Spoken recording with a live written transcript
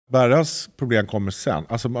Berras problem kommer sen.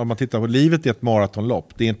 Alltså om man tittar på livet i ett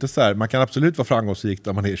maratonlopp. Det är inte så här, man kan absolut vara framgångsrik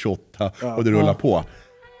när man är 28 och det rullar på.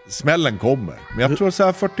 Smällen kommer. Men jag tror så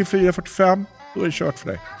här 44-45, då är det kört för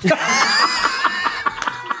dig.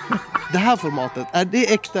 Det här formatet, är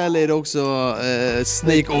det äkta eller är det också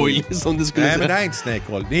snake oil som du skulle säga? Nej, men det är inte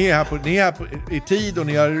snake oil. Ni är här i tid och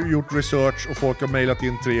ni har gjort research och folk har mejlat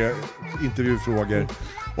in 3 intervjufrågor.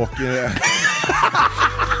 Och...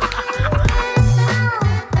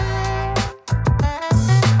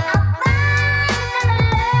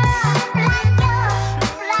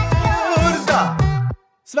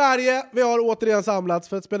 Sverige, vi har återigen samlats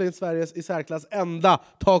för att spela in Sveriges i särklass enda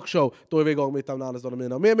talkshow. Då är vi igång, mitt namn är Anders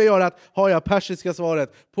Donamina. Med mig gör att har jag persiska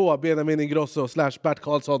svaret på Benjamin Ingrosso / Bert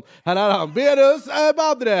Karlsson. Här är han, Berus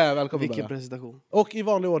Badre! Välkommen. Vilken presentation. Och i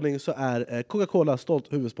vanlig ordning så är Coca-Cola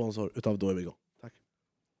stolt huvudsponsor utav Då är vi igång. Tack.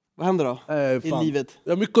 Vad händer då i livet?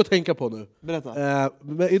 Jag har mycket att tänka på nu. Berätta.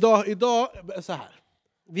 Men idag så här.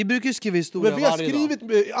 Vi brukar skriva historia varje dag. Men vi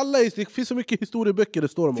har skrivit, det finns så mycket historieböcker det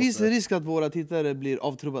står om. Finns det risk att våra tittare blir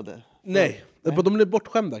avtrubbade? Nej. De blir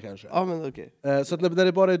bortskämda kanske. Ja, men okej. Så att när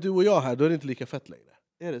det bara är du och jag här, då är det inte lika fett längre.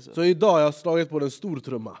 Är det så? Så idag har jag slagit på en stor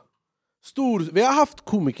trumma. Vi har haft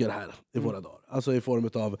komiker här i våra dagar. Alltså i form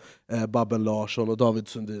av Babben Larsson och David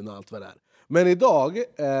Sundin och allt vad det är. Men idag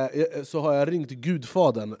så har jag ringt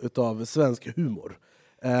gudfadern utav svensk humor.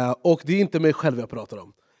 Och det är inte mig själv jag pratar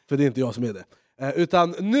om. För det är inte jag som är det.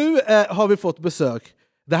 Utan nu har vi fått besök.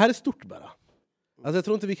 Det här är stort bara. Alltså jag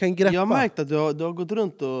tror inte vi kan greppa. Jag har märkt att du har gått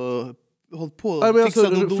runt och hållit på och fixat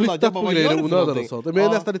och donat. Flyttat på grejer onödan och sånt. Men jag är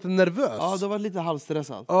nästan lite nervös. Ja, du har varit lite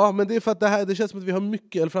halvstressad. Ja, men det är för att det känns som att vi har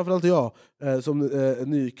mycket, eller framförallt jag som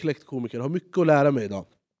nykläckt komiker har mycket att lära mig idag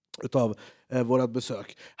utav vårat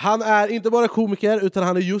besök. Han är inte bara komiker utan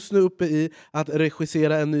han är just nu uppe i att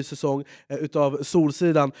regissera en ny säsong utav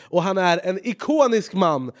Solsidan. Och han är en ikonisk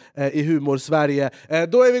man i humor Sverige.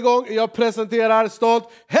 Då är vi igång. Jag presenterar stolt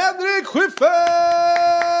Henrik Schyffert!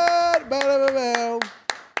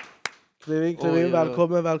 Kliv in.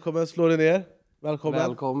 Välkommen. Slå dig ner.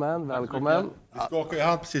 Välkommen. Vi skakar ju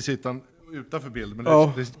hand precis utanför bild, men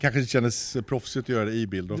det kanske kändes proffsigt att göra det i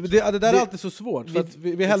bild också. Det där är alltid så svårt, för att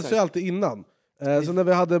vi hälsar ju alltid innan. Så när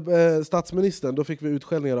vi hade statsministern, då fick vi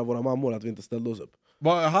utskällningar av våra mammor att vi inte ställde oss upp.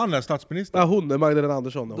 Var han är statsminister? Ja, hon är Magdalena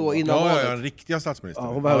Andersson. Då innan den riktiga statsministern.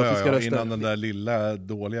 Ja, hon var innan den där lilla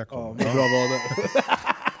dåliga kom. Ja, bra var det.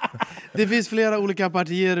 Det finns flera olika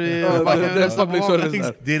partier.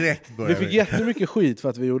 Direkt vi fick jättemycket skit för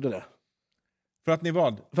att vi gjorde det. För att ni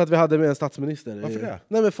vad? För att vi hade med en statsminister. Varför det?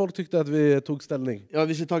 Nej, men folk tyckte att vi tog ställning. Ja,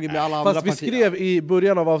 vi skulle tagit med alla andra partier. Fast vi skrev i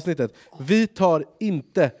början av avsnittet: vi tar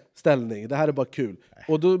inte ställning, det här är bara kul.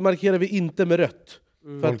 Och då markerar vi inte med rött.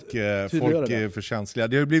 Folk är för känsliga.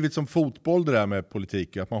 Det har blivit som fotboll det där med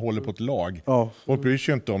politik, att man håller på ett lag. Folk bryr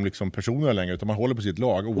sig inte om liksom personer längre, utan man håller på sitt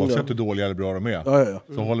lag oavsett hur dåliga eller bra de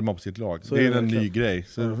är. Så håller man på sitt lag. Så det är en ny grej.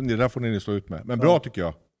 Så det där får ni stå ut med. Men bra tycker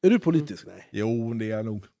jag. Är du politisk? Nej. Jo, det är jag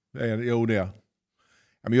nog. Jo, det är jag.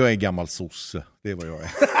 Ja, men jag är en gammal sosse. Det är vad jag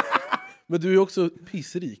är. Men du är också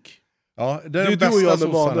pissrik. Ja, det är de bästa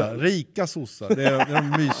sossarna. Rika sossar. Det är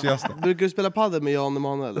de mysigaste. Brukar du spela padel med Jan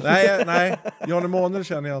Emanuel? Nej. Jan Emanuel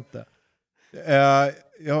känner jag inte.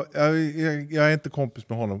 Jag är inte kompis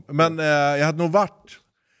med honom. Men jag hade nog varit...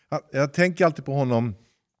 Jag tänker alltid på honom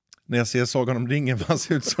när jag ser Sagan om ringen. Han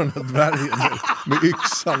ser ut som en dvärg med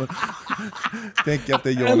yxan. Tänker att det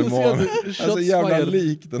är Jan Emanuel. Alltså jävla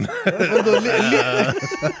lik den.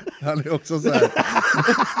 Han är också så här...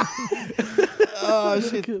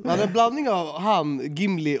 Shit. Han är en blandning av han,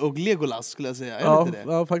 Gimli och Legolas skulle jag säga. Är inte det?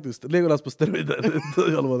 Ja, faktiskt. Legolas på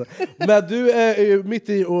steroider. Men du är ju mitt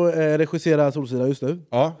i att regissera Solsidan just nu.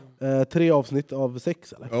 Ja. 3 avsnitt av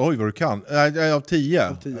 6 eller? Oj, vad du kan. Av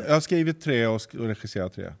 10. Jag har skrivit 3 och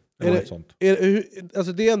regisserat 3.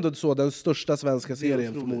 Alltså det är ändå så den största svenska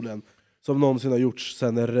serien förmodligen som någonsin har gjorts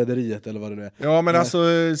sen Rederiet eller vad det nu är. Ja, men alltså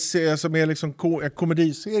som är liksom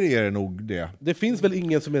komediserie är det nog det. Det finns väl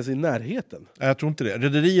ingen som är i närheten? Jag tror inte det.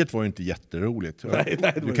 Rederiet var ju inte jätteroligt. Nej,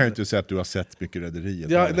 du kan ju inte säga att du har sett mycket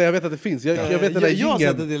Rederiet. Ja, nej, jag vet att det finns. Jag vet jag har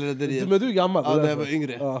sett en del Rederiet. Men du är gammal. Ja, när jag var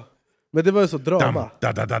yngre. Ja. Men det var ju så drama. Och så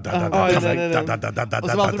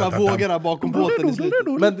var det de här vågorna bakom båten i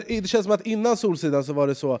slutet. Men det känns som att innan Solsidan så var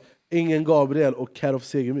det så Ingen Gabriel och Karof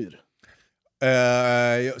Segemyhr.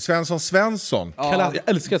 Svensson jag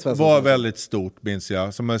älskar Svensson var väldigt stort, minns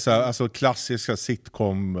jag. Som så här, alltså klassiska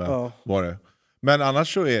sitcom var det. Men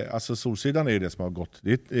annars så är alltså Solsidan är det som har gått.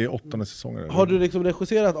 Det är 8:e säsongen. Har du liksom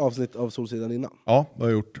regisserat avsnitt av Solsidan innan? Ja, det har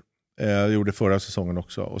jag gjort. Jag gjorde förra säsongen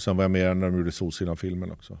också. Och sen var jag med när de gjorde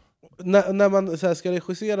Solsidan-filmen också. När man så här, ska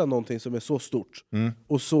regissera någonting som är så stort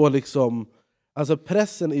och så liksom Alltså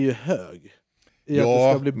pressen är ju hög. Att det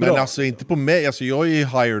ska bli bra. Men alltså inte på mig. Alltså jag är ju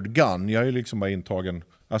hired gun. Jag är liksom bara intagen.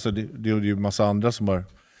 Alltså det är ju en massa andra som har...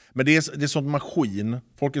 Men det är sån maskin.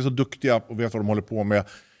 Folk är så duktiga och vet vad de håller på med.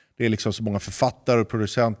 Det är liksom så många författare och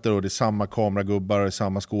producenter och det är samma kameragubbar och det är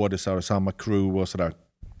samma skådisar och samma crew och sådär.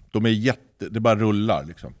 De är det bara rullar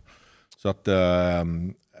liksom. Så att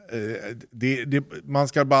man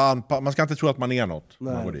ska inte tro att man är något.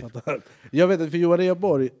 Nej, jag vet att för Johan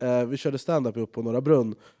Reborg, vi körde stand-up upp på Norra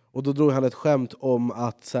Brunn och då drog han ett skämt om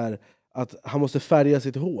att så här, att han måste färga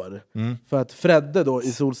sitt hår. För att Fredde då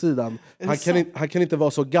i Solsidan, han kan inte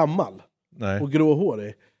vara så gammal. Nej. Och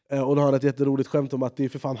gråhårig. Och då har han ett jätteroligt skämt om att det är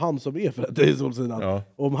för fan han som är Fredde i Solsidan. Ja.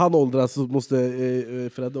 Om han åldras så måste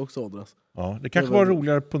Fredde också åldras. Ja, det kanske var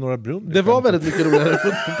roligare på Norra Brunn. Det var väldigt mycket roligare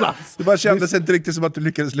på plats. Det bara kändes inte riktigt som att du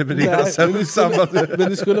lyckades leverera. Men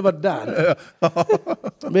du skulle vara där.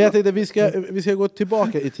 Men jag tänkte vi ska gå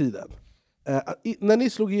tillbaka i tiden. När ni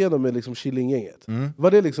slog igenom med liksom Killinggänget,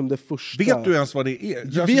 var det liksom det första... Vet du ens vad det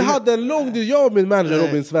är? Vi hade en lång... Jag och min manager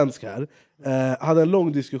Robin Svensk här hade en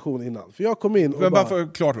lång diskussion innan. För jag kom in och bara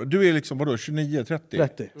för klart, du är liksom vadå, 29,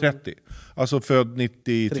 30? 30. Alltså född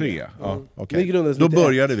 93. Ja, okay. Då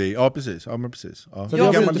började vi. Ja, precis. Ja, men precis. Ja.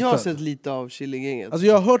 Jag har sett lite av Killinggänget. Alltså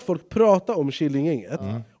jag har hört folk prata om Killinggänget.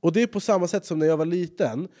 Och det är på samma sätt som när jag var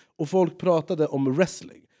liten och folk pratade om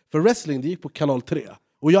wrestling. För wrestling, det gick på kanal 3.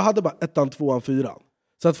 Och jag hade bara 1, 2, 4.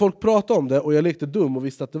 Så att folk pratade om det och jag lekte dum och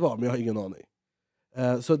visste att det var, men jag har ingen aning.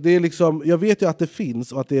 Så det är liksom, jag vet ju att det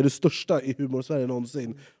finns och att det är det största i Humorsverige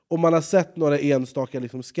någonsin. Och man har sett några enstaka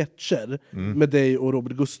liksom sketcher med dig och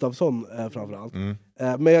Robert Gustafsson framförallt.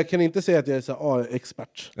 Men jag kan inte säga att jag är så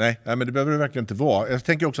expert. Nej, men det behöver det verkligen inte vara. Jag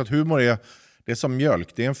tänker också att humor är som mjölk,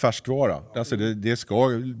 det är en färskvara. Alltså det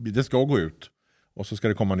ska gå ut. Och så ska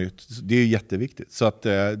det komma nytt. Det är jätteviktigt. Så att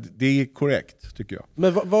det är korrekt, tycker jag.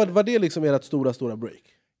 Men var det liksom ert stora break?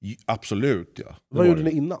 Absolut, ja. Vad gjorde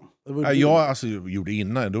ni innan? Jag gjorde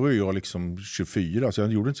innan, då var jag liksom 24, så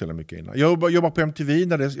jag gjorde inte så mycket innan. Jag jobbade på MTV,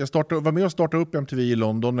 jag var med och startade upp MTV i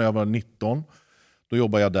London när jag var 19. Då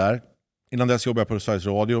jobbade jag där. Innan dess jobbade jag på Sveriges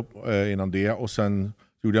Radio, innan det. Och sen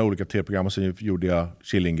gjorde jag olika tv-program och sen gjorde jag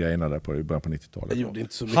Killing-grejerna där i början på 90-talet. Jag gjorde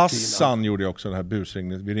inte så mycket Hassan innan. Gjorde jag också den här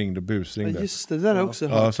busringning. Vi ringde och busringde. Ja, just det där också.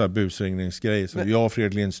 Ja, så här busringningsgrej. Så jag,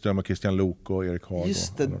 Fredrik Lindström och Christian Lok och Erik Haag.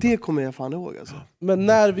 Just det kommer jag fan ihåg alltså. Men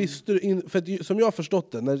när vi för som jag har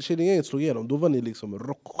förstått det, när Killinggänget slog igenom, då var ni liksom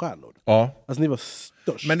rockstjärnor. Ja. Alltså ni var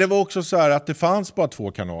störst. Men det var också så här att det fanns bara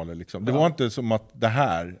 2 kanaler liksom. Det var inte som att det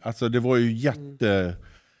här, alltså det var ju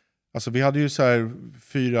alltså vi hade ju så här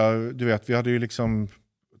 4, du vet, vi hade ju liksom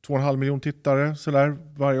 2,5 miljoner tittare så där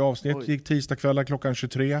varje avsnitt. Gick tisdagskvällar klockan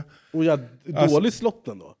 23. Och dålig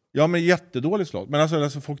slotten då? Ja, men jättedålig slott. Men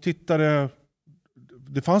alltså folk tittade,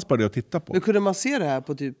 det fanns bara det att titta på. Men kunde man se det här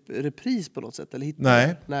på typ repris på något sätt? Eller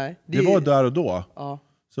Nej. Det var där och då. Ja.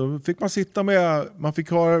 Så fick man sitta med, man fick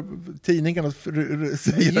ha tidningen och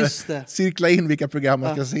cirkla in vilka program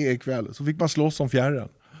man ska se ikväll. Så fick man slåss om fjärren.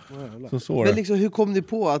 Men liksom, hur kom ni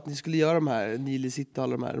på att ni skulle göra de här Nile Sitta,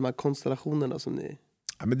 alla de här konstellationerna som ni...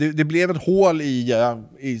 Ja, men det blev ett hål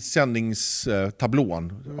i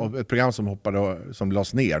sändningstablån av ett program som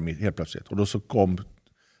lades ner helt plötsligt. Och då så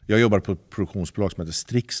jag jobbade på ett produktionsbolag som heter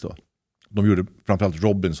Strix då. De gjorde framförallt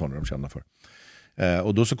Robinson, de kända för.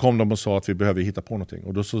 Och då så kom de och sa att vi behöver hitta på någonting.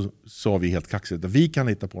 Och då så sa vi helt kaxigt att vi kan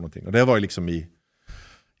hitta på någonting. Och det var ju liksom i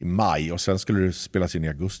maj och sen skulle det spelas in i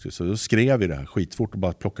augusti. Så då skrev vi det här skitfort och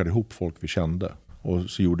bara plockade ihop folk vi kände. Och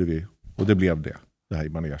så gjorde vi, och det blev det här i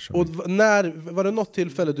manegen. Och var det något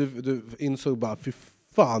tillfälle du insåg bara, fy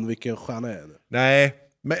fan vilken stjärna jag är nu? Nej,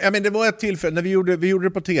 men det var ett tillfälle när vi gjorde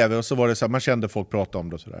det på tv och så var det så här, man kände folk prata om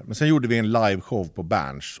det och sådär. Men sen gjorde vi en liveshow på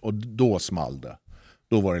Berns och då small det.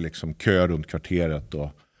 Då var det liksom kö runt kvarteret och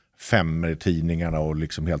 5 i tidningarna och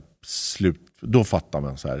liksom helt slut. Då fattar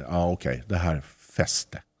man så här, okej, det här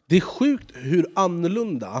fäste. Det är sjukt hur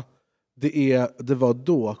annorlunda det var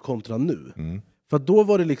då kontra nu. För då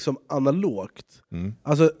var det liksom analogt.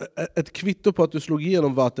 Alltså ett kvitto på att du slog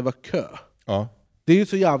igenom var att det var kö. Ja. Det är ju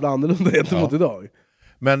så jävla annorlunda gentemot idag.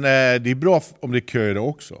 Men det är bra om det är kö idag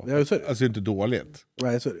också. Ja, så är det. Alltså det är inte dåligt.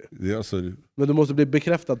 Nej, så är det. Alltså... Men du måste bli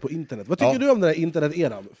bekräftad på internet. Vad tycker du om den här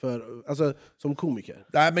internet-eran alltså, som komiker?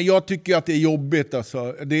 Nej, men jag tycker att det är jobbigt.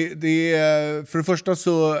 Alltså. Det är, för det första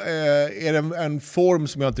så är det en form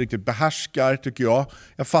som jag inte riktigt behärskar, tycker jag.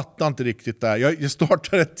 Jag fattar inte riktigt där. Jag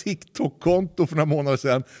startade ett TikTok-konto för några månader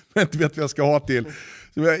sedan, men inte vet vad jag ska ha till.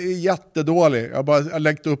 Så jag är jättedålig. Jag har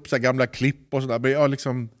lagt upp så här gamla klipp och sådär. Men jag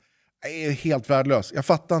är helt värdelös. Jag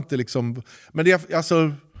fattar inte liksom. Men det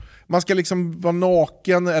alltså, man ska liksom vara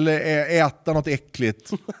naken eller äta något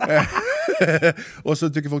äckligt. Och så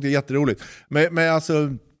tycker folk det är jätteroligt. Men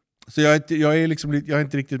alltså, så jag är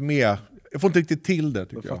inte riktigt med. Jag får inte riktigt till det,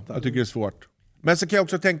 tycker jag. Jag tycker det är svårt. Men så kan jag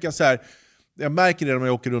också tänka så här, jag märker det när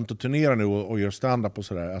jag åker runt och turnerar nu och gör stand-up och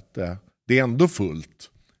sådär, att det är ändå fullt.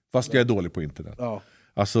 Fast jag är dålig på internet. Ja.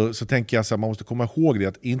 Alltså, så tänker jag så här, man måste komma ihåg det,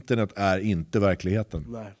 att internet är inte verkligheten.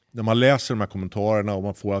 Nej. När man läser de här kommentarerna och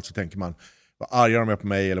man får allt, så tänker man, vad arga de är på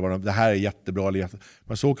mig, eller det här är jättebra.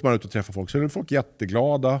 Men så åker man ut och träffar folk, så är folk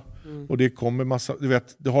jätteglada. Och det kommer massa, du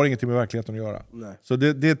vet, det har ingenting med verkligheten att göra. Nej. Så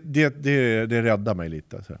det räddar mig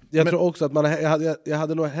lite. Så. Jag tror också att jag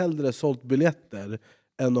hade nog hellre sålt biljetter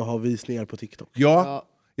än att ha visningar på TikTok. Ja.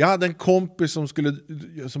 Jag hade en kompis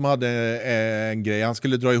som hade en grej. Han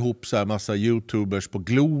skulle dra ihop så här massa YouTubers på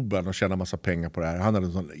Globen och tjäna massa pengar på det här. Han hade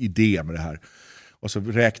en sån idé med det här. Och så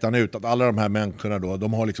räknade han ut att alla de här människorna då,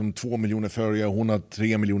 de har liksom 2 miljoner följare, hon har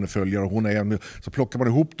 3 miljoner följare och hon är 1 miljon. Så plockar man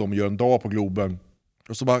ihop dem och gör en dag på Globen.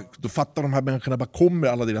 Och så då fattar de här människorna, bara kommer,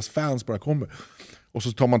 alla deras fans bara kommer. Och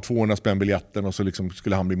så tar man 200 spänn biljetten och så liksom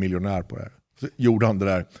skulle han bli miljonär på det här. Så gjorde han det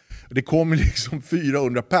där. Det kom liksom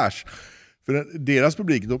 400 pers. För deras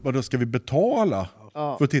publik, då ska vi betala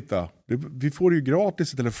för att titta. Vi får det ju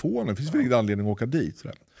gratis i telefonen. Det finns väl ingen anledning att åka dit.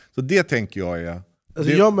 Så det tänker jag är...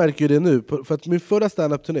 Alltså jag märker ju det nu. För att min förra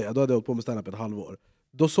stand-up-turné, då hade jag hållit på med stand-up ett halvår.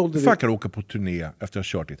 Då sålde Hur fan kan du åka på turné efter att ha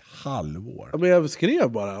kört i ett halvår? Ja, men jag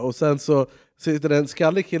skrev bara. Och sen så sitter det en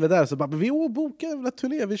skallig kille där. Så bara, vi bokar en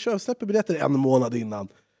turné. Vi släpper biljetter 1 månad innan.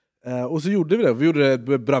 Och så gjorde vi det. Vi gjorde det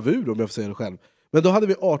med bravur, om jag får säga det själv. Men då hade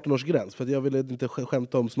vi 18-årsgräns, för att jag ville inte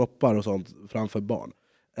skämta om snoppar och sånt framför barn.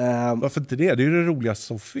 Varför inte det? Det är ju det roligaste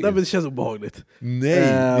som finns. Nej, men det känns obehagligt. Nej, det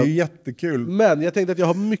är jättekul. Men jag tänkte att jag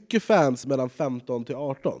har mycket fans mellan 15 till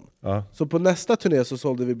 18. Så på nästa turné så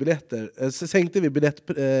sålde vi biljetter. Sänkte vi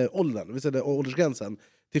biljettåldern, vi säger åldersgränsen,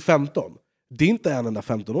 till 15. Det är inte en enda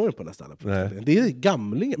 15-åring på nästan. Det är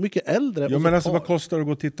gamlingar, mycket äldre. Ja, men alltså, vad kostar det att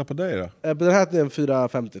gå och titta på dig då? Den här är en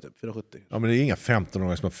 450 typ, 470. Ja, men det är inga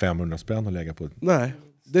 15-åringar som har 500 spänn att lägga på. Nej.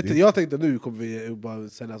 Jag tänkte nu kommer vi bara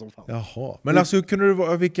sälja som fan. Jaha. Men alltså, hur kunde det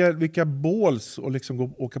vara, vilka balls och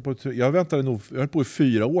liksom åka på... Jag höll på i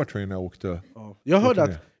 4 år tror jag när jag åkte. Ja.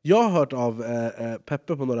 Jag har hört av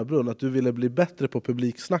Peppe på Norra Brunn att du ville bli bättre på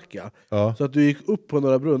publiksnacka. Ja. Så att du gick upp på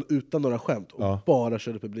Norra Brunn utan några skämt och bara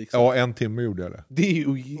körde publiksnacka. Ja, 1 timme gjorde jag det. Det är ju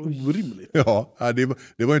orimligt. Ja,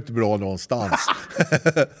 det var inte bra någonstans.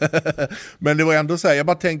 Men det var ändå så här, jag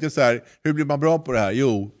bara tänkte så här, hur blir man bra på det här?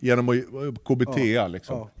 Jo, genom att KBT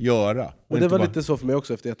liksom. Göra. Och det var lite så för mig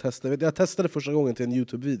också efter jag testade första gången till en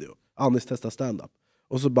YouTube-video. Anis testar stand-up.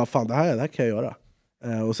 Och så bara, fan det här kan jag göra.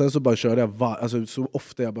 Och sen så bara körde jag så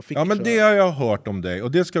ofta jag bara fick. Ja, men det har jag hört om dig.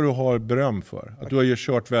 Och det ska du ha beröm för. Att du har ju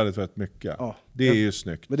kört väldigt, väldigt mycket. Ja, det är ju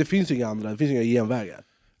snyggt. Men det finns ju inga andra, det finns inga genvägar.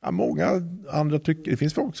 Ja, många andra tycker, det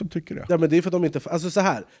finns folk som tycker det. Ja, men det är för att de inte... Alltså så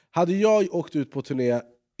här, hade jag åkt ut på turné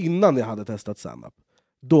innan jag hade testat stand-up,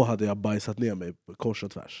 då hade jag bajsat ner mig kors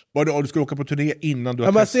och tvärs. Du skulle åka på turné innan du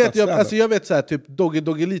har testat stand-up? Jag vet så här, typ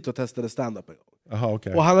Doggy Lito testade stand-up en gång. Aha,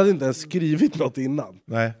 okay. Och han hade inte ens skrivit något innan.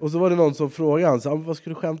 Nej. Och så var det någon som frågade han, vad ska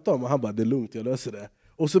du skämta om? Och han bara, det är lugnt, jag löser det.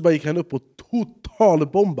 Och så bara gick han upp och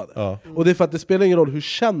totalbombade. Ja. Och det är för att det spelar ingen roll hur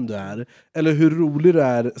känd du är, eller hur rolig du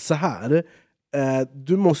är så här.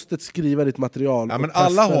 Du måste skriva ditt material. Ja, men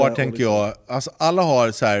alla har, tänker jag, alltså alla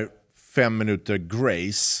har så här 5 minuter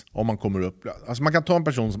grace om man kommer upp. Alltså man kan ta en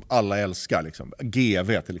person som alla älskar, liksom.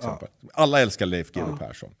 GV till exempel. Alla älskar Leif GW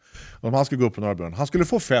Persson. Om han skulle gå upp på Norra Brunn, han skulle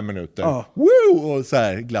få 5 minuter. Woo! Och så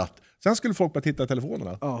här glatt. Sen skulle folk bara titta i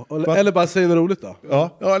telefonerna. Eller bara säga något roligt då.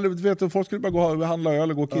 Ja, eller vet, folk skulle bara gå och handla öl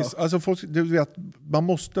och gå och kissa. Alltså folk, du vet, man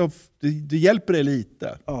måste, det hjälper dig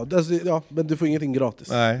lite. Men du får ingenting gratis.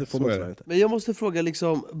 Nej, det får man inte. Men jag måste fråga,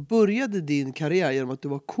 liksom, började din karriär genom att du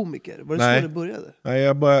var komiker? Var det så det började? Nej,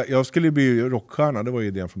 jag skulle bli rockstjärna, det var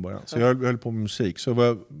idén från början. Så jag höll på med musik. Så jag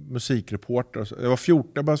var musikreporter. Jag var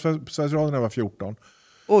 14, jag började på Sveriges Radio när jag var 14.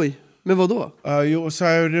 Oj. Men vad då?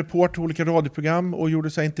 Jag reporterade olika radioprogram och gjorde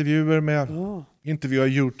så här intervjuer med intervjuade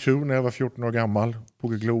YouTube när jag var 14 år gammal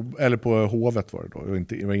på eller på Hovet var det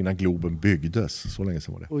då. Det var innan Globen byggdes, så länge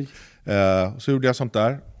sedan var det. Så gjorde jag sånt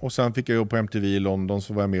där och sen fick jag jobb på MTV i London,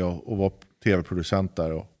 så var jag med och var tv-producent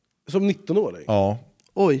där. Som 19-åring? Ja.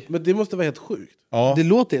 Oj. Men det måste vara helt sjukt. Ja. Det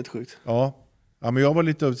låter helt sjukt. Ja. Ja, men jag var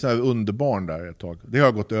lite så här underbarn där ett tag. Det har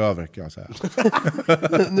jag gått över, kan jag säga.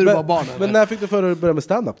 När du var barn? Men när fick du för att börja med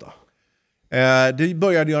stand-up då? Det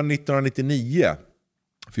började jag 1999.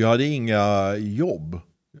 För jag hade inga jobb.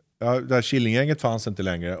 Det här Killinggänget fanns inte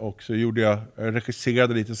längre. Och så jag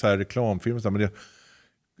regisserade lite så här reklamfilmer.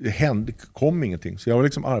 Men det kom ingenting. Så jag var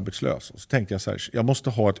liksom arbetslös. Och så tänkte jag så här, jag måste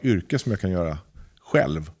ha ett yrke som jag kan göra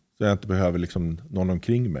själv. Så jag inte behöver liksom någon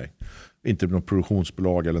omkring mig. Inte något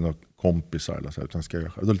produktionsbolag eller något kompisar eller så här, utan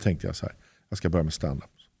då tänkte jag så här, jag ska börja med stand-up.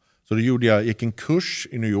 Så då gick en kurs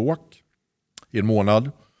i New York i en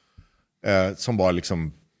månad som var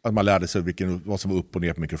liksom att man lärde sig vad som var upp och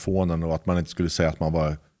ner på mikrofonen och att man inte skulle säga att man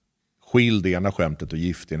var skild i ena skämtet och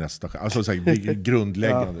gift i nästa skämt. Alltså så här,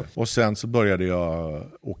 grundläggande. Ja. Och sen så började jag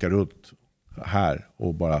åka runt här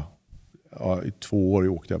och bara i 2 år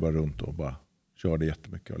åkte jag bara runt och bara körde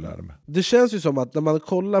jättemycket och lärde mig. Det känns ju som att när man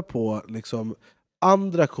kollar på liksom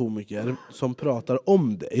andra komiker som pratar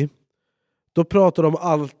om dig, då pratar de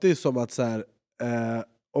alltid som att så här,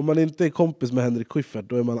 om man inte är kompis med Henrik Schyffert,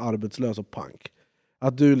 då är man arbetslös och punk.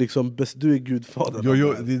 Att du liksom du är gudfadern.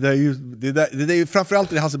 Det är ju framförallt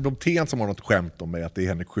det Hasse Brontén som har något skämt om mig, att det är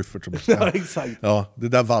Henrik Schyffert som bestämmer. Ja, exakt. Ja, det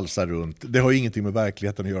där valsar runt. Det har ju ingenting med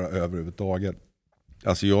verkligheten att göra överhuvudtaget.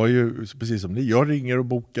 Alltså jag är ju precis som ni. Jag ringer och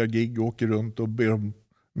bokar gig och åker runt och ber om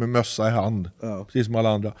med mössa i hand. Ja. Precis som alla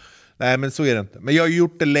andra. Nej, men så är det inte. Men jag har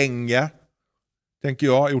gjort det länge. Tänker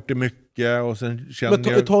jag. Har gjort det mycket. Och sen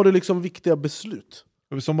känner men tar du liksom viktiga beslut?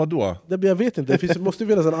 Som vad då? Jag vet inte, det måste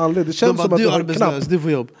finnas en anledning. Det känns som att du har en knapp. Du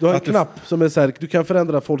får jobb. Du har en knapp som är så här, du kan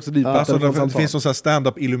förändra folks liv. Alltså, det finns någon sån här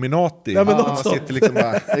stand-up Illuminati. Ja, man sitter liksom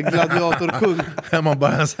bara gladiatorkung. Man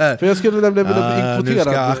bara så här. För jag skulle nämligen vilja bli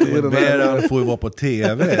inkvoterad. Nu får ju vara på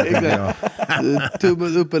tv.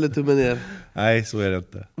 Tummen upp eller tummen ner. Nej, så är det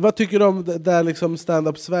inte. Vad tycker du om där liksom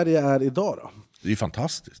stand-up Sverige är idag då? Det är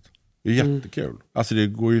fantastiskt. Det är jättekul. Alltså det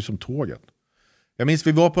går ju som tåget. Jag minns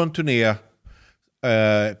vi var på en turné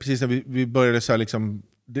precis när vi började så här liksom,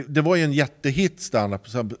 det var ju en jättehit stand-up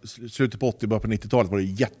slutet på 80, början på 90-talet var det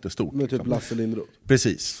jättestort. Med typ Lasse Lindroth.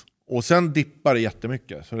 Precis. Och sen dippade det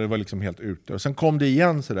jättemycket, så det var liksom helt ute. Och sen kom det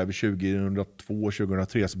igen så där vid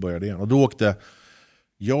 2002-2003 så började det igen. Och då åkte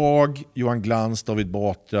jag, Johan Glans, David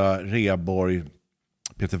Batra, Reborg,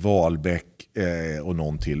 Peter Wahlbeck och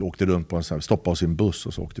någon till. Åkte runt på en sån här, stoppade oss i en buss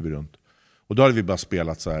och så åkte vi runt. Och då hade vi bara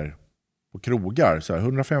spelat så här på krogar, så här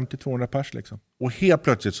 150-200 pers liksom. Och helt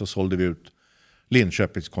plötsligt så sålde vi ut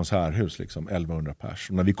Linköpings konserthus liksom, 1100 pers.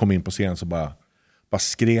 Och när vi kom in på scen så bara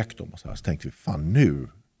skrek de och så här. Så tänkte vi, fan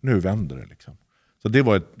nu vänder det liksom. Så det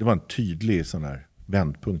var en tydlig sån här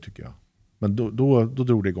vändpunkt tycker jag. Men då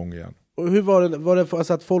drog det igång igen. Och hur var det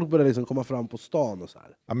alltså att folk började liksom komma fram på stan och så här?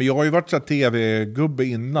 Ja, men jag har ju varit så här tv-gubbe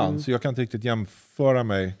innan, så jag kan inte riktigt jämföra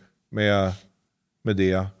mig med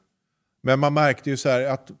det. Men man märkte ju så här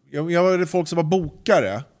att jag var folk som var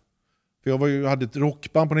bokare. För jag hade ett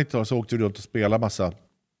rockband på 90-talet, så åkte vi runt och spelade massa.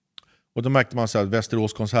 Och då märkte man så här,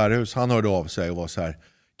 Västerås konserthus, han hörde av sig och var så här,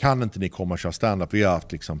 kan inte ni komma och köra stand-up? Vi har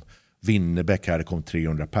haft liksom Winnerbäck här, det kom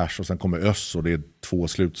 300 pers och sen kommer Öss och det är 2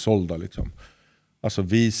 slutsålda liksom. Alltså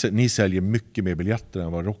ni säljer mycket mer biljetter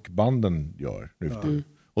än vad rockbanden gör nu.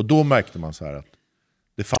 Och då märkte man så här att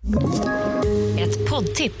Ett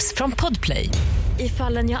poddtips från Podplay. I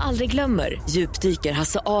Fallen jag aldrig glömmer djupdyker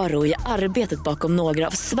Hasse Aro i arbetet bakom några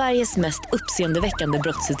av Sveriges mest uppseendeväckande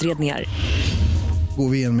brottsutredningar. Går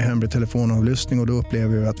vi in med hemlig telefonavlyssning och då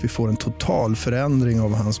upplever vi att vi får en total förändring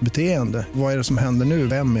av hans beteende. Vad är det som händer nu?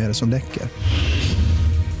 Vem är det som läcker?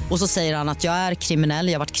 Och så säger han att jag är kriminell,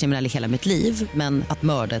 jag har varit kriminell i hela mitt liv. Men att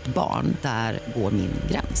mörda ett barn, där går min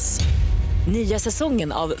gräns. Nya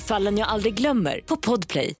säsongen av Fallen jag aldrig glömmer på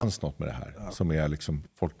Podplay. Något med det här som är liksom,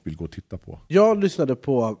 folk vill gå och titta på. Jag lyssnade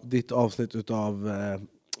på ditt avsnitt utav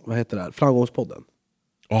vad heter det här? Framgångspodden.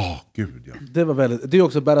 Gud ja. Det är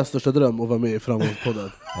också Berras största dröm att vara med i Framgångspodden.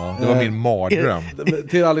 Ja, det var min mardröm.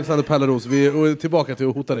 Till Alexander Pelleros, vi är tillbaka till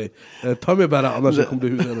att hota dig. Ta med Berra, annars kommer du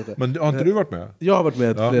huset. Men har inte du varit med? Jag har varit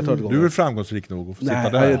med ett flertal gånger. Du är framgångsrik nog att få sitta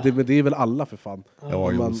där. Men det är väl alla för fan.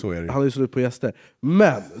 Så är det. Han är ju slut på gäster.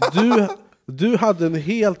 Men du hade en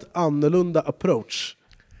helt annorlunda approach.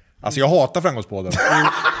 Alltså jag hatar Framgångspodden.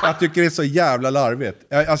 Jag tycker det är så jävla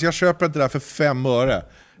larvigt. Alltså jag köper inte det där för 5 öre.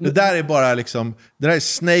 Det där är bara liksom, det där är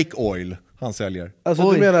snake oil han säljer.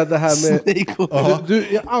 Alltså du menar det här med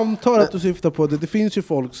jag antar att du syftar på det. Det finns ju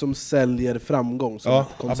folk som säljer framgång som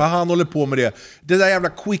men han håller på med det. Det där jävla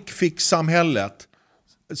quick fix samhället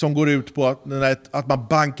som går ut på att man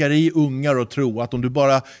bankar i ungar och tror att om du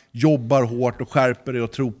bara jobbar hårt och skärper dig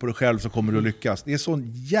och tror på dig själv så kommer du lyckas. Det är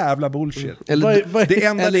sån jävla bullshit. Det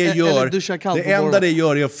enda det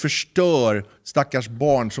gör är att förstör stackars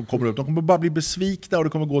barn som kommer ut. De kommer bara bli besvikna och det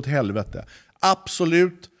kommer gå åt helvete.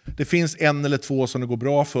 Absolut, det finns 1 eller 2 som det går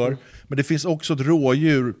bra för. Men det finns också ett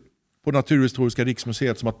rådjur på Naturhistoriska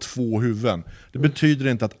riksmuseet som har 2 huvuden. Det betyder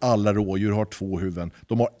inte att alla rådjur har 2 huvuden.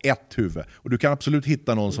 De har 1 huvud. Och du kan absolut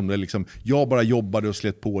hitta någon som det liksom, jag bara jobbade och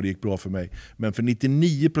slet på och det gick bra för mig. Men för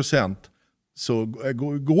 99% så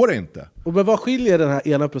går det inte. Men vad skiljer den här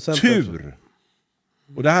 1%? Tur!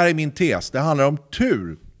 Och det här är min tes. Det handlar om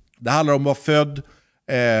tur. Det handlar om att vara född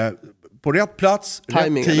på rätt plats,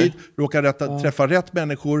 timing, rätt tid, råkar träffa rätt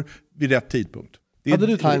människor vid rätt tidpunkt. Hade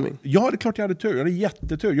du timing? Ja, det är klart jag hade tur. Jag hade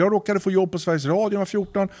jättetur. Jag råkade få jobb på Sveriges Radio när jag var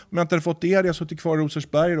 14. Om jag inte hade fått det hade jag suttit kvar i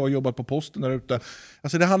Rosersberg och jobbat på posten där ute.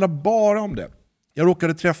 Alltså det handlar bara om det. Jag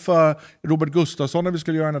råkade träffa Robert Gustafsson när vi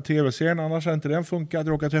skulle göra den här tv-serien. Annars hade inte den funkat.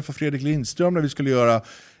 Jag råkade träffa Fredrik Lindström när vi skulle göra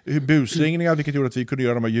busringningar. Vilket gjorde att vi kunde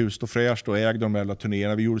göra de här Ljust och Fräscht och ägde de här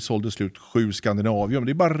turnéerna. Vi sålde slut 7 Skandinavium.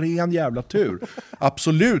 Det är bara ren jävla tur.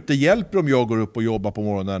 Absolut, det hjälper om jag går upp och jobbar på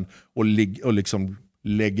morgonen och liksom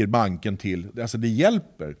lägger banken till. Alltså det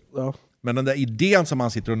hjälper. Ja. Men den där idén som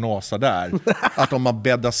man sitter och nasar där, att om man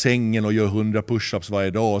bäddar sängen och gör 100 push-ups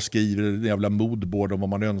varje dag och skriver en jävla moodboard om vad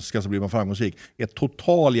man önskar så blir man framgångsrik, är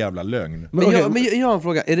total jävla lögn. Men jag har en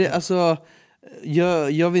fråga. Är det alltså...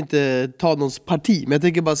 Jag vill inte ta någons parti, men jag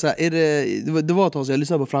tänker bara så här, det var ett tag så jag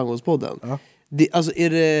lyssnade på Framgångspodden. Ja.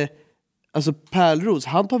 Alltså Pärlros,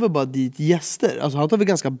 han tar väl bara dit gäster. Alltså han tar väl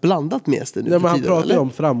ganska blandat med gäster nu för men han tiden, pratar ju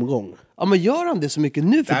om framgång. Ja, men gör han det så mycket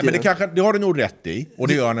nu för tiden? Men det har du nog rätt i, och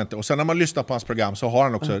det gör han inte. Och sen när man lyssnar på hans program så har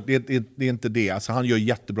han också, det är inte det. Alltså han gör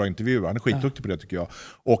jättebra intervjuer, han är skitduktig på det tycker jag.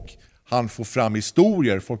 Och han får fram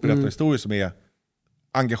historier, folk berättar historier som är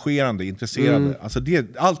engagerande, intresserande. Alltså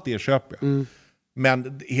allt det köper jag.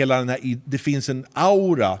 Men hela den här, det finns en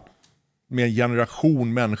aura med en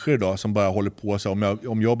generation människor idag som bara håller på sig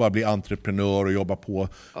om jag bara blir entreprenör och jobbar på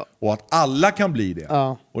och att alla kan bli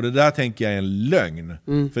det. Och det där tänker jag är en lögn.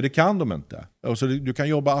 För det kan de inte. Alltså, du kan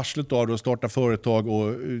jobba arslet av och starta företag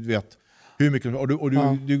och vet hur mycket och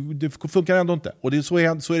det funkar ändå inte. Och så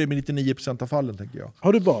är det med 99% av fallen tänker jag.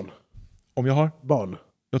 Har du barn? Om jag har? Barn.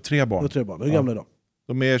 Jag har 3 barn. Du har 3 barn. Hur gamla är de?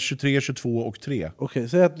 De är 23, 22 och 3. Okej,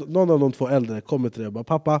 säg att någon av de 2 äldre kommer till dig och bara,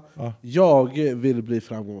 pappa, jag vill bli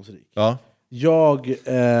framgångsrik. Ja. Jag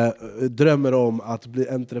drömmer om att bli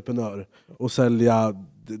entreprenör och sälja...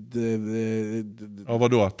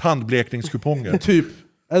 Vadå? Tandblekningskuponger? Typ.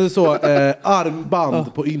 Eller så,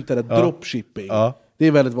 armband på internet, dropshipping. Det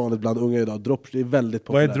är väldigt vanligt bland unga idag. Det är väldigt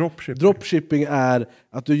populärt. Vad är dropshipping? Dropshipping är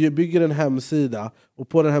att du bygger en hemsida och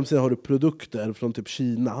på den hemsidan har du produkter från typ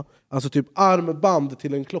Kina. Alltså typ armband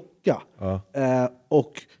till en klocka.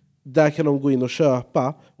 Och där kan de gå in och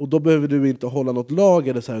köpa. Och då behöver du inte hålla något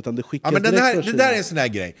lager eller så här, utan det skickas men direkt från Kina. Det där är en sån här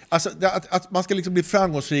grej. Alltså, att man ska liksom bli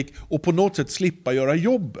framgångsrik och på något sätt slippa göra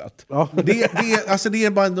jobbet. Det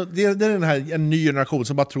är den här en ny generation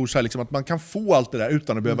som bara tror så här, liksom, att man kan få allt det där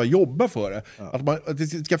utan att behöva jobba för det. Att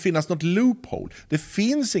det ska finnas något loophole. Det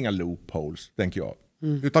finns inga loopholes, tänker jag.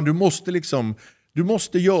 Utan du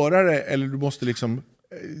måste göra det, eller du måste liksom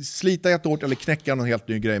slita ett år eller knäcka någon helt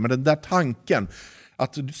ny grej. Men den där tanken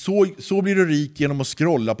att så blir du rik genom att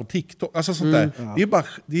scrolla på TikTok. Alltså sånt där.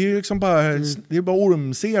 Det är bara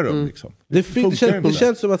ormserum. Liksom. Det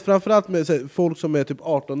känns som att framförallt med folk som är typ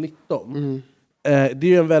 18-19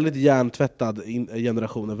 det är en väldigt hjärntvättad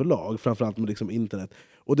generation överlag. Framförallt med liksom internet.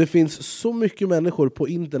 Och det finns så mycket människor på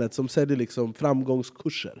internet som säljer liksom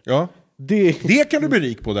framgångskurser. Ja. Det kan du bli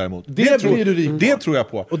rik på däremot. Det tror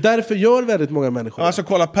jag på. Och därför gör väldigt många människor. Alltså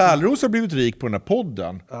kolla, Pärlros har blivit rik på den här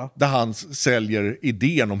podden. Där han säljer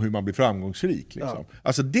idén om hur man blir framgångsrik. Liksom.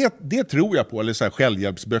 Alltså det tror jag på. Eller så här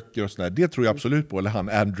självhjälpsböcker och sådär. Det tror jag absolut på. Eller han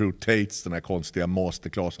Andrew Tates, den här konstiga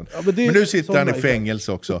masterclassen. Men nu sitter han i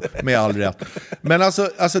fängelse också. Med all rätt. Men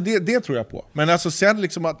alltså det tror jag på. Men alltså sen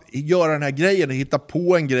liksom att göra den här grejen. Hitta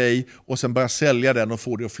på en grej och sen börja sälja den och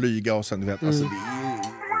få det att flyga. Och sen du vet, alltså det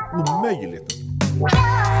är omöjligt.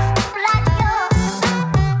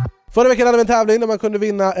 Förra veckan hade vi en tävling där man kunde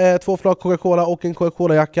vinna 2 flak Coca-Cola och en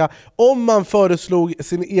Coca-Cola-jacka om man föreslog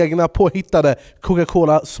sin egna påhittade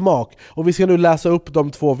Coca-Cola-smak. Och vi ska nu läsa upp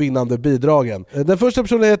de 2 vinnande bidragen. Den första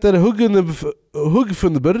personen heter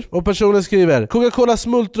Hugfunber och personen skriver: Coca-Cola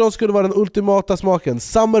smultron skulle vara den ultimata smaken.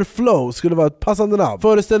 Summer Flow skulle vara ett passande namn.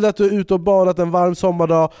 Föreställ dig att du är ute och badat en varm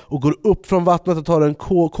sommardag och går upp från vattnet och tar en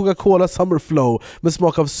Coca-Cola Summer Flow med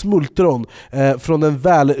smak av smultron från den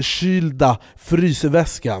välkylda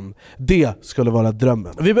frysväskan. Det skulle vara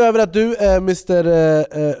drömmen. Vi behöver att du,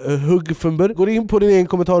 Mr. Hugfunber, går in på din egen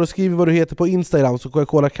kommentar och skriver vad du heter på Instagram så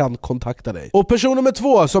Coca-Cola kan kontakta dig. Och person nummer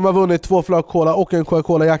 2 som har vunnit 2 flak Cola och en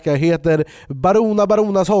Coca-Cola-jacka heter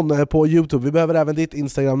Baronasson på YouTube. Vi behöver även ditt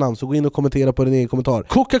Instagram-namn, så gå in och kommentera på din egen kommentar.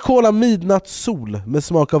 Coca-Cola midnattssol med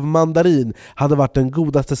smak av mandarin hade varit den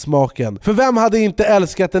godaste smaken. För vem hade inte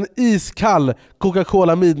älskat en iskall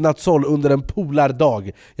Coca-Cola midnattssol under en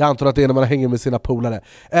polardag? Jag antar att det är när man hänger med sina polare.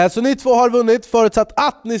 Så ni två har vunnit, förutsatt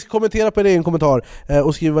att ni ska kommentera på er egen kommentar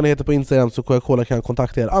och skriva vad ni heter på Instagram, så Coca-Cola kan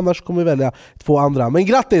kontakta er. Annars kommer vi välja 2 andra. Men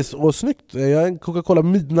grattis och snyggt! Jag är en Coca-Cola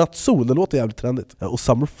midnattszon, det låter jävligt trendigt. Och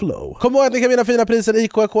Summer Flow. Kom ihåg att ni kan vinna fina priser i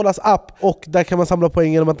Coca-Colas app, och där kan man samla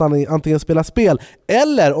poäng genom att antingen spela spel,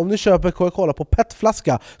 eller om ni köper Coca-Cola på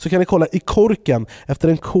petflaska så kan ni kolla i korken efter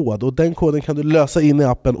en kod, och den koden kan du lösa in i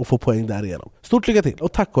appen och få poäng därigenom. Stort lycka till,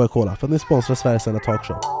 och tack Coca-Cola för att ni sponsrar Sveriges enda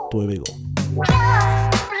talkshow. Då är vi igång.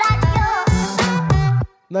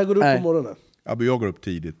 När går du upp på morgonen? Ja, men jag går upp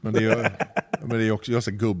tidigt, men det är också, jag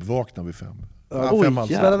ska gubbvakna vid 5.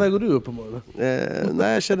 När går du upp på morgonen?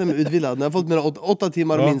 Nej, jag känner mig utvilad. Jag har fått mina 8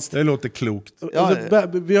 timmar minst. Det låter klokt.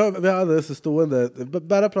 Vi hade så stående.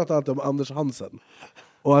 Bara prata alltid om Anders Hansen.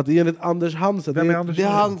 Och att enligt Anders Hansen... Vem är Anders? Det är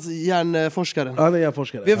hans hjärnforskaren. Han är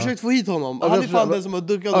hjärnforskare. Vi har försökt få hit honom. Han är fan den som har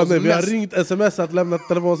duckat oss vi har ringt, smsat, lämnat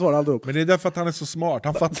telefonsvar, alltihop. Men det är därför att han är så smart.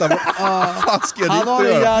 Han fattar vad ska jag han har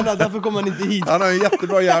en hjärna, därför kommer han inte hit. Han har en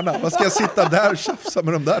jättebra hjärna. Vad ska jag sitta där och tjafsa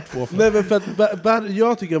med de där 2? Nej, men för att,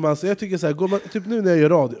 jag tycker så här, går man, typ nu när jag gör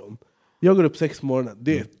radion, jag går upp 6 på morgonen.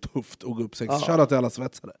 Det är tufft att gå upp 6. Shoutout till alla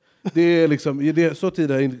svetsare. Det är liksom, det är så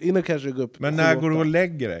tidigt innan kanske jag går upp. Men när går du och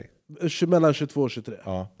lägger dig? Mellan 22 och 23.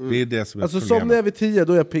 Ja, det är det som är alltså problemet. som när jag är vid 10,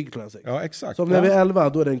 då är jag pigg klockan 6. Ja, exakt. Som när jag är vid 11,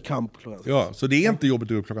 då är det en kamp klockan 6. Ja, så det är inte jobbigt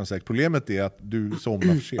att gå upp klockan 6. Problemet är att du somnar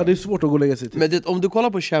för sent. Ja, det är svårt att gå och lägga sig till. Men om du kollar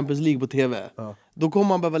på Champions League på TV, då kommer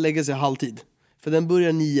man behöva lägga sig halvtid. För den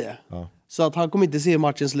börjar 9. Ja. Så att han kommer inte se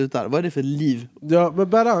matchen slutar. Vad är det för liv? Ja, men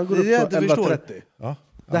bara han går upp 11:30. Ja.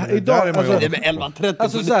 Idag, alltså, det är med 11:30.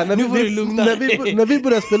 Alltså, så här, när vi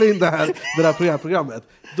började spela in det här programmet,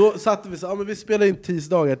 då satte vi så, men vi spelar in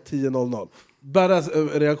tisdagar 10:00. Barras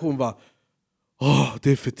reaktion var,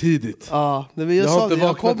 det är för tidigt. Ja, jag sa det,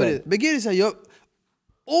 jag kommer in. Men grejen är så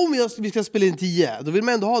här, vi ska spela in 10, då vill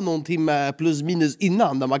man ändå ha någon timme plus minus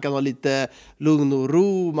innan, där man kan ha lite lugn och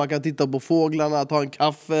ro, man kan titta på fåglarna, ta en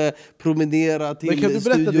kaffe, promenera till studion. Men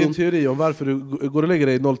kan du berätta din teori om varför du går och lägger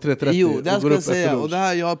dig 03:30? Jo, det här ska jag säga, och det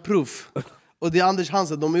här jag har proof. Och det är Anders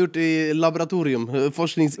Hansen, de har gjort det i laboratorium,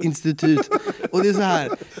 forskningsinstitut. Och det är så här.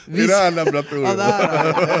 Det är laboratorium. Ja, det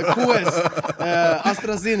här, KS,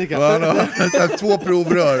 AstraZeneca. 2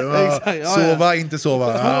 provrör. Exakt, sova, inte sova.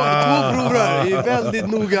 2 provrör i väldigt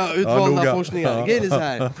noga utvalda forskningar. Grejen är så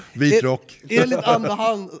här. Vit rock.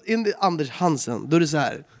 Enligt Anders Hansen, då är det så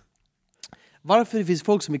här. Varför det finns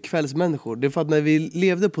folk som är kvällsmänniskor? Det är för att när vi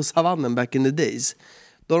levde på savannen back in the days,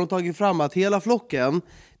 då har de tagit fram att hela flocken,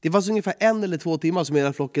 det var så ungefär 1 eller 2 timmar som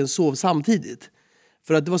hela flocken sov samtidigt.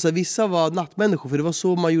 För att det var så här, vissa var nattmänniskor, för det var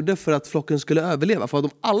så man gjorde för att flocken skulle överleva. För att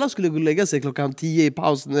om alla skulle gå och lägga sig klockan 10 i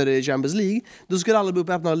paus när det är Champions League, då skulle alla bli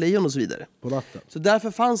uppätna av lejon och så vidare. På natten. Så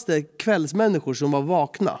därför fanns det kvällsmänniskor som var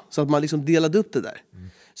vakna, så att man liksom delade upp det där.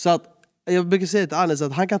 Så att jag brukar säga till Anders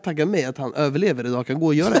att han kan tacka mig att han överlever idag, kan gå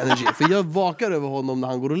och göra energi. För jag vakar över honom när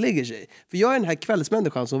han går och lägger sig. För jag är den här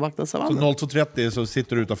kvällsmänniskan som vaktar savannen. Så 02:30 så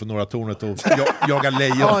sitter du utanför Norra tornet och jagar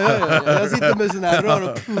lejon. Ja. Jag sitter med sån här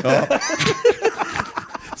rör och...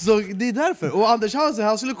 Så det är därför. Och Anders Hansen,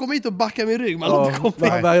 han skulle komma hit och backa min rygg.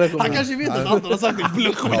 Han kanske vet att han har sagt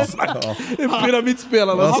det.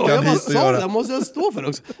 Pyramidspelarna. Jag sa det, måste jag stå för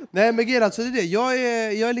också. Nej, men Gerard, så det är det.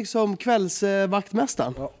 Jag är liksom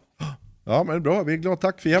kvällsvaktmästaren. Ja, men bra. Vi är glada.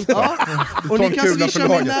 Tack för hjälpen. Ja. Och ni kan swisha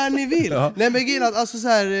mig när ni vill. Ja. Nej, men Gerard, alltså så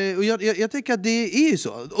här, och jag tycker att det är ju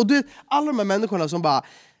så. Och alla de här människorna som bara...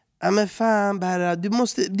 Ja, men fan bara, det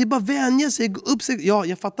är bara vänja sig, gå upp sig. Ja,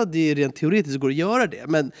 jag fattar att det rent teoretiskt går att göra det.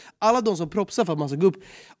 Men alla de som propsar för att man ska gå upp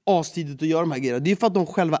astidigt och göra de här grejerna, det är för att de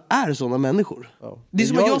själva är sådana människor. Ja. Det är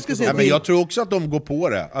som att jag ska säga men jag tror också att de går på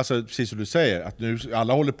det. Alltså, precis som du säger, att nu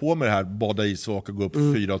alla håller på med det här, bada isvak och gå upp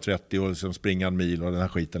 4:30 och liksom springa en mil och den här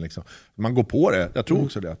skiten liksom. Man går på det. Jag tror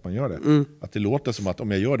också det, att man gör det. Att det låter som att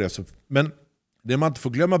om jag gör det så... Men det man inte får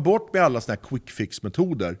glömma bort med alla såna här quick fix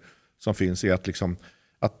metoder som finns är att liksom...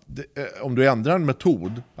 om du ändrar en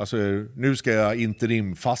metod, alltså nu ska jag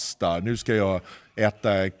interimfasta, nu ska jag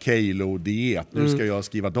äta keto-diet, nu ska jag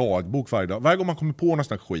skriva dagbok varje dag. Varje gång man kommer på någon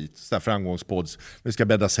sån här skit, sån här framgångspods, nu ska jag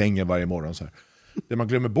bädda sängen varje morgon. Så här. Det man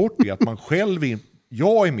glömmer bort är att man själv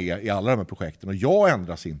jag är med i alla de här projekten och jag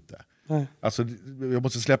ändras inte. Alltså, jag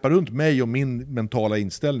måste släppa runt mig och min mentala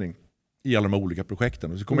inställning i alla de här olika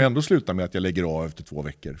projekten. Och så kommer jag ändå sluta med att jag lägger av efter 2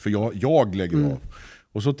 veckor. För jag lägger av.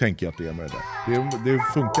 Och så tänker jag att det är med det där. Det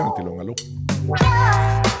funkar inte i långa lopp.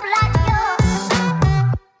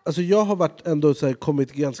 Alltså jag har varit ändå så här,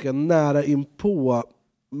 kommit ganska nära in på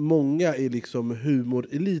många i liksom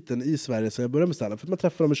humoreliten i Sverige sen jag började med stand-up. För att man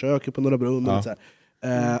träffar dem i köket på Norra Brunn och så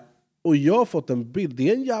här. Och jag har fått en bild. Det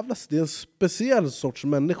är en speciell sorts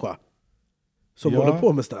människa som håller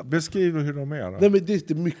på med stand-up. Beskriv hur de är då. Nej, men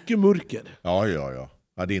det är mycket mörker. Ja.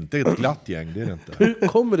 Ja, det är inte ett glatt gäng, det är det inte. Hur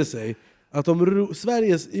kommer det sig att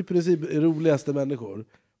Sveriges i princip roligaste människor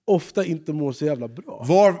ofta inte mår så jävla bra?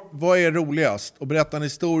 Vad är roligast? Att berätta en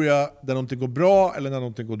historia där någonting går bra eller när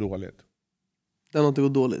någonting går dåligt? Där någonting går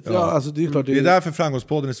dåligt. Ja, alltså det är klart. Det är därför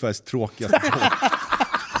Framgångspodden är Sveriges tråkigaste podd.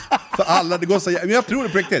 För alla, det går så, men jag tror det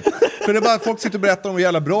på riktigt. För det är bara att folk sitter och berättar om hur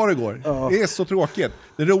jävla bra det går. Ja. Det är så tråkigt.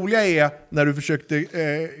 Det roliga är när du försökte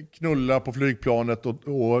knulla på flygplanet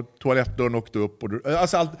och toalettdörren åkte upp.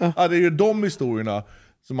 Alltså det är ju de historierna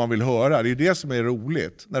som man vill höra. Det är ju det som är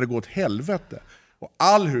roligt, när det går åt helvete. Och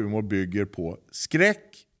all humor bygger på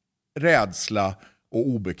skräck, rädsla och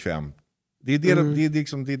obekväm. Det är,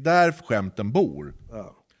 det är där skämten bor.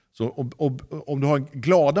 Ja. Så om du har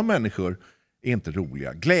glada människor är inte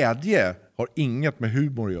roliga. Glädje har inget med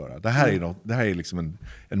humor att göra. Det här är liksom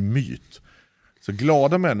en myt. Så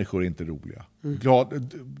glada människor är inte roliga.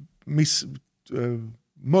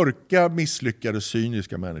 Mörka, misslyckade,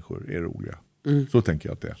 cyniska människor är roliga. Så tänker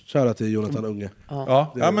jag att det är. Shoutout till Jonathan Unge.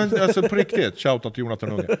 Ja, men alltså på riktigt. Shoutout till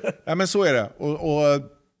Jonathan Unge. Ja, men så är det.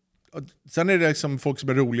 Och sen är det liksom folk som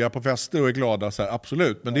är roliga på fester och är glada. Så här,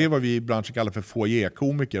 absolut. Men det är vad vi i branschen kallar för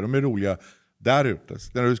foyer-komiker. De är roliga där ute.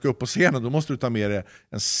 När du ska upp på scenen då måste du ta med dig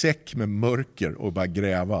en säck med mörker och bara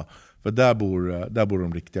gräva. För där bor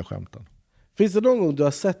de riktiga skämten. Finns det någon gång du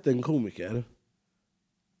har sett en komiker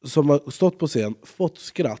som har stått på scen, fått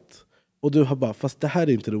skratt och du har bara, fast det här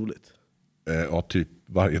är inte roligt? Ja, typ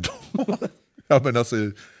varje dag.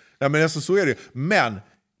 men alltså så är det. Men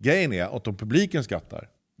grejen är att om publiken skrattar,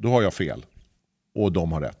 då har jag fel. Och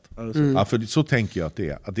de har rätt. Ja, för så tänker jag att det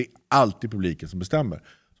är. Att det är alltid publiken som bestämmer.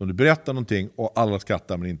 Så om du berättar någonting och alla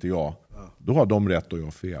skrattar men inte jag, då har de rätt och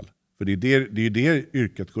jag fel. För det är det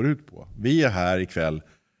yrket går ut på. Vi är här ikväll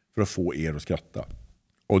för att få er att skratta.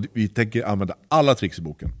 Och vi tänker använda alla tricks i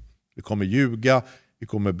boken. Vi kommer ljuga, vi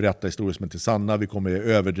kommer berätta historier som inte är sanna, vi kommer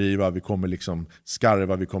överdriva, vi kommer liksom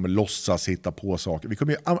skarva, vi kommer låtsas hitta på saker. Vi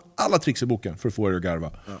kommer använda alla tricks i boken för att få er att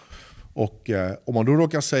garva. Ja. Och om man då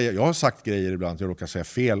råkar säga, jag har sagt grejer ibland, jag råkar säga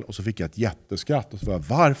fel och så fick jag ett jätteskratt och så var jag,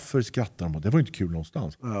 varför skrattar de? Det var inte kul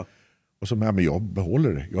någonstans. Ja. Och så, men jag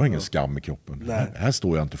behåller det. Jag har ingen skam i kroppen. Det här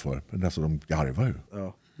står jag inte för. Men alltså, de garvar ju.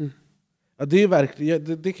 Ja. Ja, det är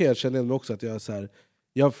verkligen, det kan jag känna igen också att jag så här,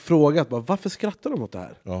 jag har frågat bara, varför skrattar de åt det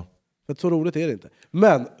här? Ja. För så roligt är det inte.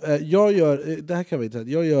 Men jag gör, det här kan vi inte säga,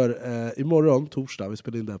 jag gör imorgon torsdag, vi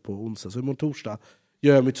spelar in det här på onsdag, så imorgon torsdag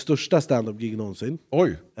gör jag mitt största stand-up-gig någonsin.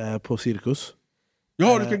 Oj. På Cirkus.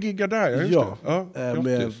 Ja, du ska gigga där. Ja,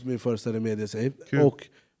 med min föreställning Mediasave. Och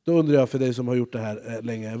då undrar jag för dig som har gjort det här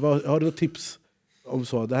länge, har du något tips om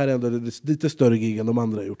så? Det här är ändå lite större gig än de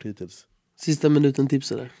andra har gjort hittills. Sista minuten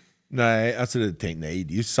tips eller? Nej, alltså det är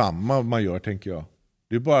ju samma man gör, tänker jag.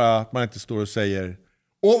 Det är bara att man inte står och säger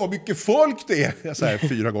vad mycket folk det är! Jag säger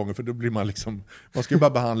 4 gånger, för då blir man liksom, man ska ju bara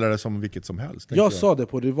behandla det som vilket som helst. Jag sa det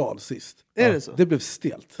på Rival sist. Är det så? Det blev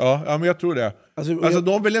stelt. Ja, men jag tror det. Alltså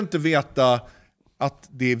de vill inte veta att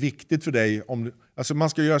det är viktigt för dig. Alltså man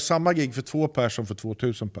ska göra samma gig för 2 personer som för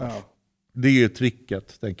 2000 personer. Ja. Det är ju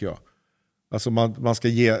tricket, tänker jag. Alltså man ska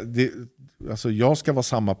alltså jag ska vara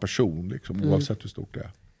samma person liksom, oavsett hur stort det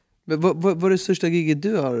är. Men vad är det största giget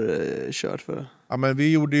du har kört för? Ja, men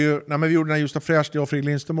vi gjorde när Justa Fräsch, jag och Fredrik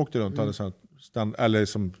Lindström åkte runt hade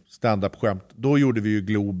som stand-up-skämt. Då gjorde vi ju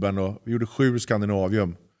Globen och vi gjorde 7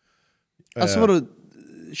 Skandinavium. Alltså vadå?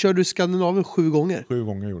 Körde du Skandinavien 7 gånger? 7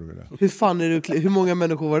 gånger gjorde vi det. Hur många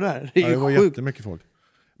människor var där? Det var jättemycket folk.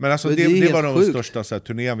 Men alltså det var de största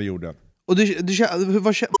turnén vi gjorde. Och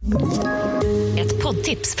Ett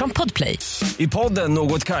poddtips från Podplay. I podden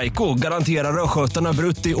Något Kaiko garanterar röskötarna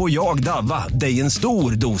Brutti och jag Davva dig en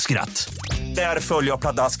stor doskratt. Där följer jag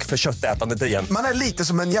pladask för köttätandet igen. Man är lite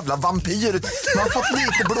som en jävla vampyr. Man har fått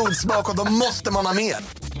lite blodsmak och då måste man ha mer.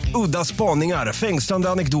 Udda spaningar, fängslande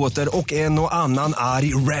anekdoter och en och annan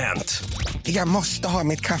arg rant. Jag måste ha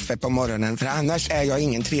mitt kaffe på morgonen för annars är jag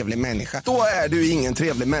ingen trevlig människa. Då är du ingen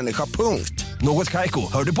trevlig människa, punkt. Något Kaiko,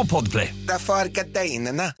 hör du på Podplay. Därför är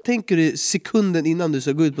gardinerna. Tänker du sekunden innan du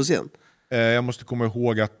ska gå ut på scen? Jag måste komma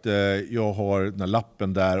ihåg att jag har den här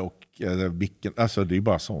lappen där och vilken, alltså det är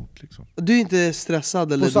bara sånt liksom. Du är inte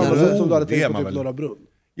stressad eller? På samma sätt som du hade tänkt på typ Norra Brunn.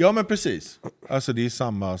 Ja men precis, alltså det är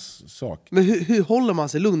samma sak. Men hur håller man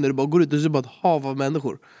sig lugn när du bara går ut och så bara ett hav av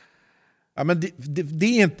människor? Ja, men det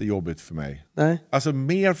är inte jobbigt för mig. Nej. Alltså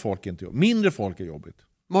mer folk är inte jobbigt, mindre folk är jobbigt.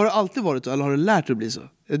 Men har det alltid varit så, eller har du lärt dig att bli så?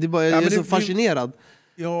 Jag är så fascinerad.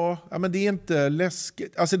 Ja, men det är inte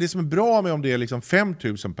läskigt. Alltså det som är bra med om det är liksom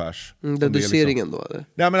 5000 pers. Reduceringen liksom, då? Eller?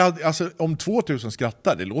 Nej, men alltså, om 2000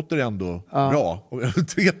 skrattar, det låter ändå bra. Om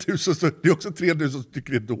 3000, det är också 3000 som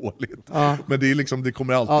tycker det är dåligt. Men det är liksom, det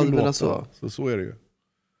kommer alltid låta. Så är det ju.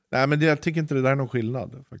 Nej, men jag tycker inte det där är någon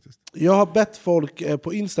skillnad faktiskt. Jag har bett folk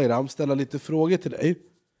på Instagram ställa lite frågor till dig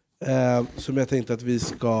som jag tänkte att vi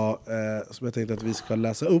ska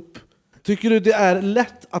läsa upp. Tycker du det är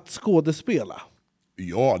lätt att skådespela?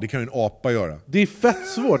 Ja, det kan ju en apa göra. Det är fett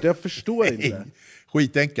svårt, jag förstår inte.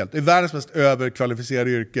 Skitenkelt. Det är världens mest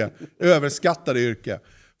överkvalificerade yrke. Överskattade yrke.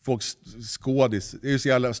 Folk skådis. Det är ju så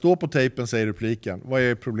jävla, stå på tejpen, säger repliken. Vad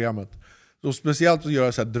är problemet? Så speciellt att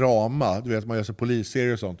göra så här drama, du vet, man gör så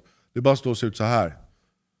polisserier och sånt. Det bara står och ser ut så här.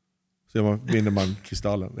 Så vinner man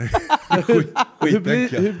kristallen.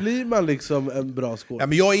 hur blir man liksom en bra skådis? Ja,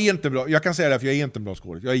 men jag är inte bra. Jag kan säga det, för jag är inte en bra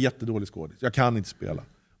skådis. Jag är jättedålig skådis. Jag kan inte spela.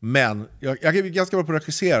 Men jag är ganska bra på att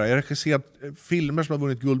regissera. Jag har regisserat filmer som har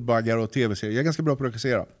vunnit Guldbaggar och tv-serier. Jag är ganska bra på att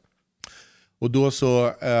regissera. Och då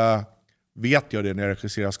så vet jag det när jag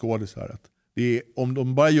regisserar skådisar. Om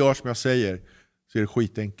de bara gör som jag säger så är det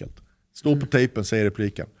skitenkelt. Stå på tejpen, säger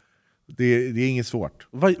repliken. Det är inget svårt.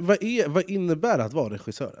 Vad innebär att vara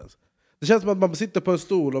regissör ens? Det känns som att man sitter på en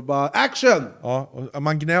stol och bara action! Ja, och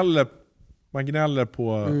man gnäller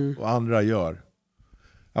på vad andra gör.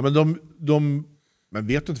 Ja, men man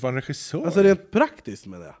vet inte vad en regissör. Alltså rent praktiskt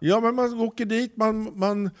med det. Ja, men man åker dit,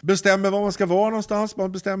 man bestämmer var man ska vara någonstans,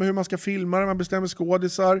 man bestämmer hur man ska filma det, man bestämmer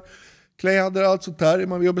skådisar, kläder, allt sånt där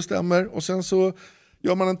man vill bestämmer. Och sen så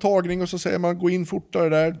gör man en tagning och så säger man gå in fortare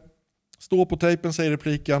där. Stå på tejpen, säger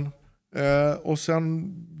repliken. Och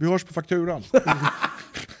sen vi hörs på fakturan.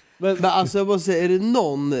 Men alltså jag måste säga,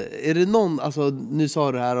 är det någon alltså, nu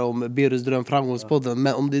sa du här om Berus dröm framgångspodden,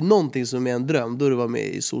 men om det är någonting som är en dröm, då är det vara med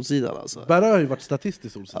i Solsidan alltså. Bara har ju varit statist i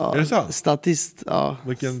Solsidan. Ja, är det sant? Statist, ja.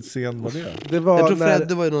 Vilken scen var det? Jag tror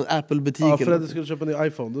Fred var i någon Apple-butik. Ja, Fred skulle köpa en ny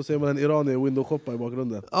iPhone, då ser man en iranier window-shoppa i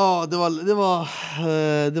bakgrunden. Ja,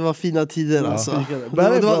 det var fina tider alltså. Bara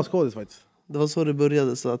är en bra skådis faktiskt. Det var så det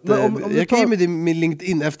började, så att om jag kan ge mig min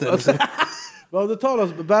LinkedIn efter alltså. Om du talar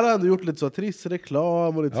oss, Berra har ändå gjort lite så trist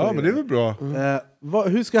reklam och lite så. Ja, men det är väl bra.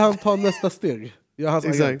 Hur ska han ta nästa steg?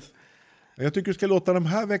 Exakt. Jag tycker du ska låta dem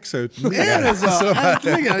här växa ut mer. Är det så?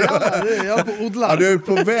 Äntligen! Jag är på odlar. Ja, du är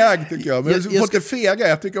på väg tycker jag. Men du får inte fega.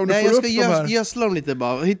 Jag tycker om du får upp de här. Jag ska gödsla dem lite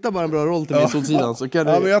bara. Hitta bara en bra roll till mig i Solsidan. Så kan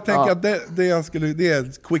men jag tänker att det är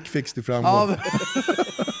en quick fix till framgång. Ja,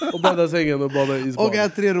 och bädda sängen och bada isbad. Och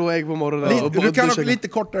ät 3 råägg på morgonen. Du kan ha lite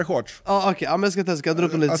kortare shorts. Ja, okej. Men jag ska testa. Jag drar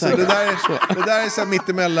upp dem lite alltså, det där är så här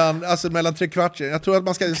mittemellan, alltså mellan 3 kvarter. Jag tror att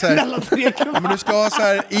man ska så här, mellan 3 kvarter. Ja, men du ska ha så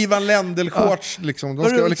här Ivan Lendl-shorts liksom. De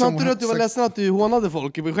ska liksom du att du var ledsen att du hånade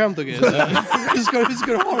folk i skämt och grejer? Hur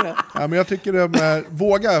ska du ha det? Ja, men jag tycker det är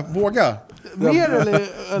våga. Mer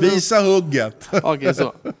eller? Visa hugget. Okej,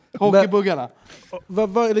 så. Hockeybuggarna. Vad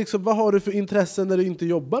har du för intressen när du inte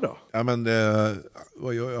jobbar då? Ja, men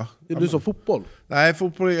vad gör jag? Är du så fotboll? Nej,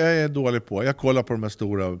 fotboll jag är dålig på. Jag kollar på de här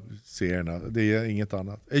stora serierna. Det är inget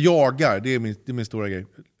annat. Jag jagar, det är min stora grej.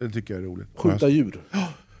 Det tycker jag är roligt. Skjuta djur?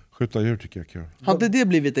 Skjuta djur tycker jag är kul. Har inte det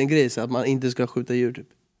blivit en grej så att man inte ska skjuta djur typ?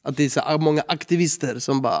 Att det är så många aktivister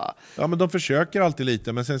som bara... Ja, men de försöker alltid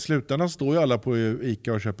lite. Men sen slutändan står ju alla på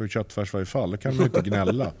Ica och köper köttfärs varje fall. Då kan man inte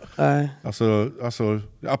gnälla. Nej. Alltså,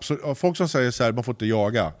 absolut, folk som säger så här, man får inte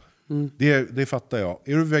jaga. Det fattar jag.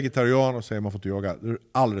 Är du vegetarian och säger man får inte jaga, det är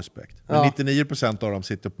all respekt. Men 99% av dem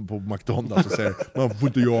sitter på McDonalds och säger man får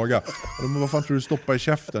inte jaga. Men vad fan tror du stoppar i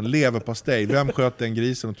käften? Leverpastej. Vem sköt den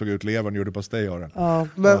grisen och tog ut levern och gjorde pastej av den? Ja.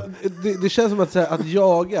 Men det känns som att säga att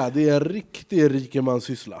jaga, det är en riktig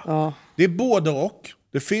rikemanssyssla. Ja. Det är både och.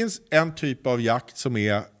 Det finns en typ av jakt som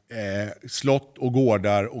är slott och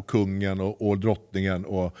gårdar och kungen och drottningen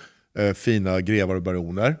och fina grevar och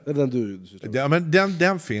baroner.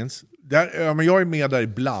 Den finns. Men jag är med där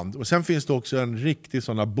ibland. Och sen finns det också en riktig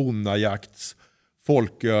sån här bonnajakts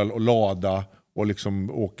folköl och lada och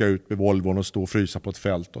liksom åka ut med Volvon och stå och frysa på ett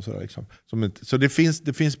fält och sådär liksom. Så det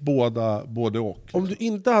finns både och. Om du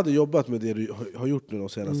inte hade jobbat med det du har gjort nu de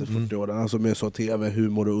senaste 40 åren, alltså med så tv,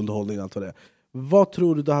 humor och underhållning och allt vad det är. Vad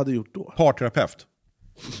tror du hade gjort då? Parterapeut.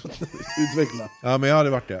 Utveckla. Ja, men jag hade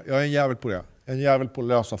varit det. Jag är en jävel på det. En jävel på att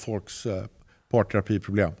lösa folks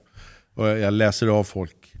parterapiproblem. Och jag läser av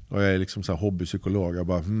folk. Och jag är liksom så här hobbypsykolog. Jag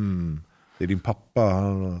bara, det är din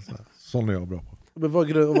pappa. Sån är jag bra på. Men vad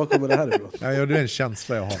kommer det här ifrån? Ja, det är en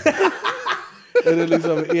känsla jag har. Är det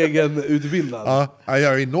liksom egen utbildad? Ja,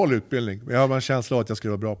 jag är 0 utbildning. Men jag har en känsla av att jag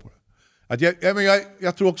skulle vara bra på det. Att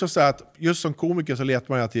jag tror också så här att just som komiker så letar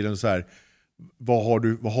man hela tiden så här, vad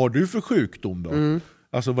har du för sjukdom då?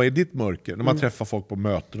 Alltså vad är ditt mörker? När man träffar folk på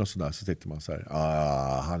möten och sådär så sitter man så här,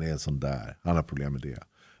 han är en sån där, han har problem med det.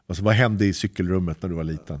 Alltså vad hände i cykelrummet när du var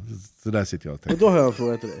liten? Så där sitter jag och tänker. Och då har jag en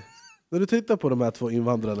fråga till dig. När du tittar på de här 2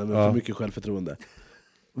 invandrarna med för mycket självförtroende,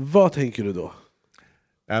 vad tänker du då?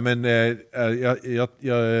 Ja, men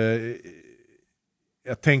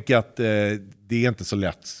jag tänker att det är inte så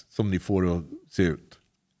lätt som ni får att se ut.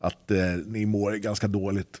 Att ni mår ganska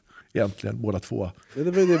dåligt egentligen, båda två. Det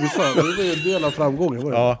var det vi sa, det var en del av framgången.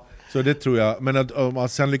 Ja, så det tror jag. Men att om man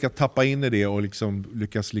sen lyckas tappa in i det och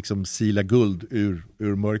lyckas sila guld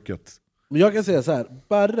ur mörkret. Men jag kan säga så här,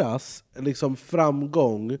 Barras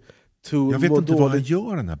framgång. Jag vet inte vad han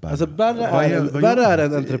gör, den här Berra. Alltså Berra är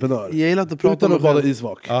en entreprenör. Jag gillar att prata utan att vara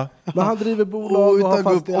isvak. Ja. Men han driver bolag och har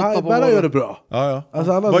fastigheter. Berra gör det bra. Ja.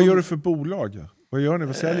 Alltså, vad gör du för bolag? Ja? Vad gör ni?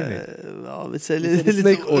 Vad säljer ni? Ja, vi säljer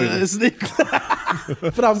Snake oil.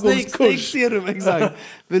 Framgångskurs. Snake serum, exakt.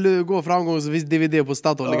 Vill du gå framgång så finns DVD på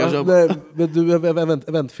Statoil. Men du är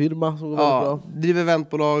eventfirma som går bra. Driver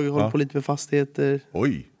eventbolag, håller på lite med fastigheter.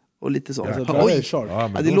 Oj. Och lite sånt.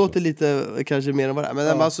 Det låter lite kanske mer än vad det är.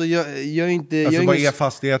 Men alltså, jag är inte... Alltså, vad är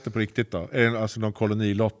fastigheter på riktigt då? Är det alltså någon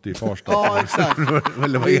kolonilott i Farstad? Ja, exakt.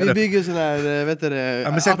 Vi bygger sån här,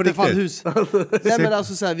 attefallhus. Nej, men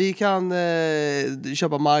alltså så här, vi kan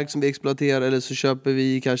köpa mark som vi exploaterar, eller så köper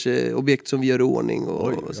vi kanske objekt som vi gör i ordning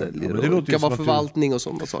och säljer. Det kan vara förvaltning och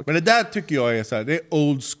sådana saker. Men det där tycker jag är så här, det är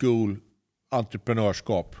old school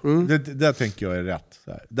entreprenörskap. Det tänker jag är rätt.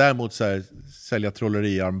 Så här. Däremot så här, sälja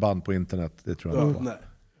trolleriarmband på internet, det tror jag inte på. Nej.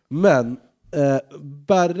 Men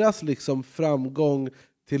Barras framgång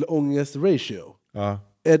till ångestratio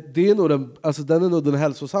det är nog den är nog den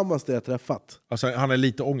hälsosammaste jag träffat. Alltså han är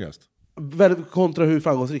lite ångest. Kontra hur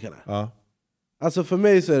framgångsrik han är. Ja. Alltså för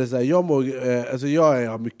mig så är det så här, jag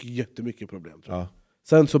har jättemycket problem tror jag.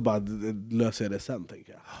 Sen så bara löser jag det sen,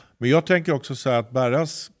 tänker jag. Men jag tänker också så här att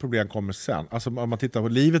Berras problem kommer sen. Alltså om man tittar på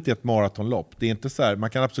livet i ett maratonlopp. Det är inte så här, man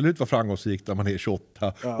kan absolut vara framgångsrik när man är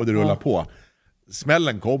 28 och det rullar på.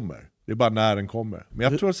 Smällen kommer. Det är bara när den kommer.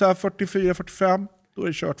 Men jag tror så här 44-45, då är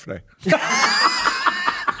det kört för dig.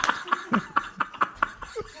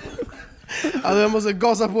 Alltså jag måste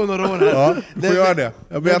gasa på några år här. Ja, du får göra det.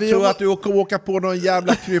 Jag tror att du kommer åka på någon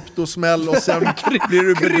jävla kryptosmäll och sen blir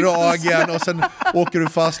du bedragen och sen åker du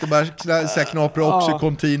fast och börjar knapra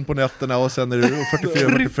oxycontin på nätterna och sen är du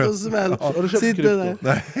 44-45. Kryptosmäll. Har du köpt krypto?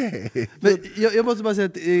 Nej. Men jag måste bara säga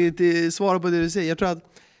till svara på det du säger. Jag tror att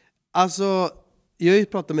alltså, jag har ju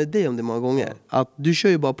pratat med dig om det många gånger. Att du kör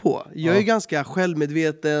ju bara på. Jag är ganska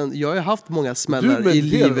självmedveten. Jag har ju haft många smällar i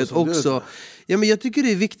livet också. Ja, men jag tycker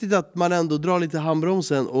det är viktigt att man ändå drar lite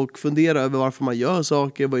handbromsen och funderar över varför man gör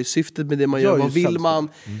saker. Vad är syftet med det man gör? Vad vill man?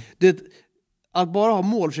 Att bara ha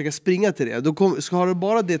mål och försöka springa till det. Har du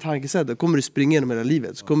bara det tankesättet, kommer du springa genom hela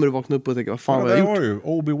livet. Så kommer du vakna upp och tänka, vad fan vad jag gjort? Ju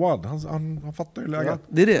Obi-Wan, han fattar ju läget. Ja,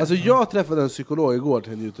 det är det. Alltså jag träffade en psykolog igår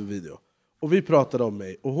till en YouTube-video. Och vi pratade om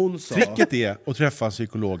mig. Och hon sa... Tricket är att träffa en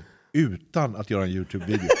psykolog utan att göra en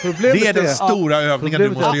YouTube-video. Det är den stora övningen du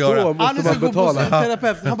måste göra. Han är så god på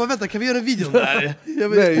terapeut. Han bara, vänta, kan vi göra en video där?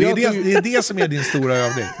 Det är det som är din stora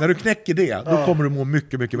övning. När du knäcker det, då kommer du må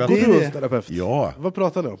mycket, mycket bättre. Det är terapeut. Ja. Vad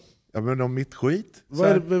pratar ni om? Ja, men om mitt skit. Vad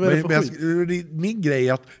är det för skit? Min grej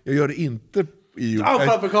är att jag gör det inte i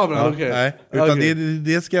framför kameran, okej. Nej, utan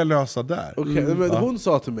det ska jag lösa där. Men hon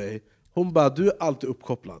sa till mig, hon bara, du är alltid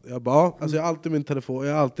uppkopplad. Jag bara, alltså jag har alltid min telefon,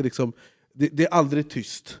 jag är alltid det är aldrig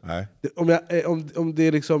tyst. Nej.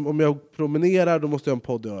 Om jag promenerar, då måste jag ha en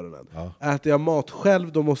podd i öronen. Äter jag mat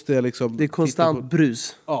själv, då måste jag det är konstant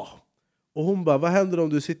brus. Ja. Och hon bara, vad händer om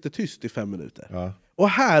du sitter tyst i 5 minuter? Ja. Och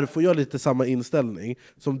här får jag lite samma inställning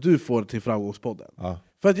som du får till Framgångspodden. Ja.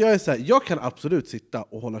 För att jag är så här, jag kan absolut sitta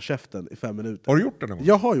och hålla käften i 5 minuter. Har du gjort det någon gång?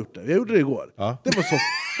 Jag har gjort det, jag gjorde det igår. Ja. Det var så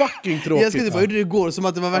fucking tråkigt. Jag skulle bara gjorde det igår som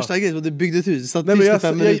att det var värsta grejen, och det byggde ett hus. Nej, men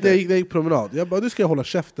jag gick promenad. Jag bara, nu ska jag hålla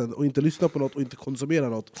käften och inte lyssna på något och inte konsumera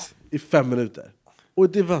något i 5 minuter. Och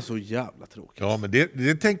det var så jävla tråkigt. Ja, men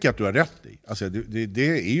det tänker jag att du har rätt i. Alltså, det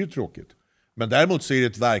är ju tråkigt. Men däremot så är det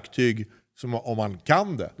ett verktyg som, om man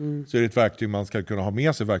kan det, så är det ett verktyg man ska kunna ha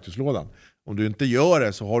med sig i verktygslådan. Om du inte gör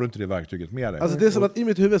det så har du inte det verktyget med dig. Alltså det är som att i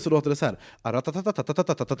mitt huvud så låter det så här.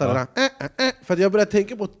 För att jag börjar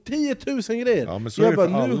tänka på 10 000 grejer. Ja, men så är det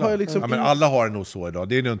för alla. Men alla har det nog så idag.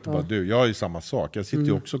 Det är nog inte bara du. Jag har ju samma sak. Jag sitter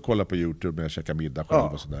ju också och kollar på YouTube när jag käkar middag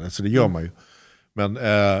själv och sådär. Så det gör man ju. Men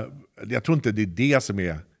jag tror inte det är det som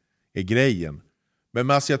är grejen.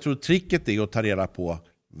 Men alltså, jag tror tricket är att ta reda på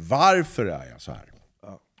varför är jag så här.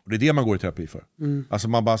 Och det är det man går i terapi för. Alltså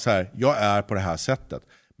man bara så här, jag är på det här sättet.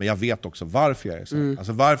 Men jag vet också varför jag är så här.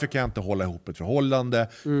 Alltså varför kan jag inte hålla ihop ett förhållande?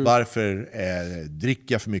 Varför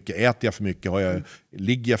dricker jag för mycket? Äter jag för mycket?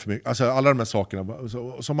 Ligger jag för mycket? Alltså alla de här sakerna.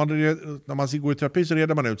 Så när man går i terapi så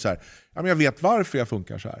reder man ut så här. Ja, men jag vet varför jag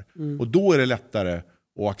funkar så här. Och då är det lättare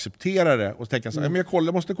att acceptera det. Och tänka så här, men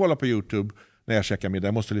jag måste kolla på YouTube när jag käkar middag.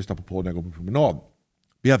 Jag måste lyssna på när jag går på promenad.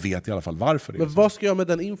 Men jag vet i alla fall varför det är. Men vad ska jag med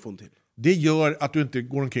den infon till? Det gör att du inte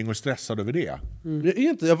går omkring och stressad över det.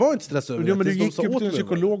 Jag var inte stressad över det. Men du gick upp till en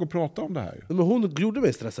psykolog och pratade om det här. Men hon gjorde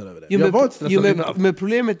mig stressad över det. Jag var inte stressad men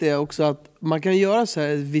problemet är också att man kan göra så här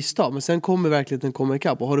ett visst tag, men sen kommer verkligheten komma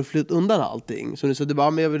ikapp. Och har du flytt undan allting, så du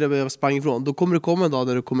bara, men jag sprang ifrån, då kommer det komma en dag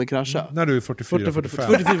där du kommer krascha. När du är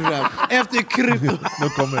 44-45. Efter krypto. Då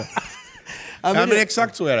kommer det. Men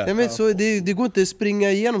exakt så är det. Men så, det går inte att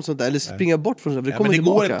springa igenom sånt där, eller springa bort från sånt där. Men det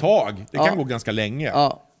går ett tag. Det kan gå ganska länge.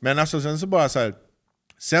 Ja. Men alltså sen så bara så här.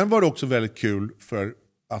 Sen var det också väldigt kul för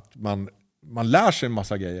att man lär sig en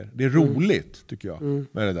massa grejer. Det är roligt tycker jag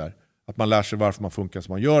med det där. Att man lär sig varför man funkar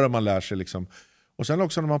som man gör, och man lär sig liksom. Och sen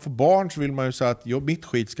också när man får barn så vill man ju säga att mitt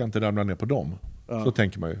skit ska inte ramla ner på dem. Så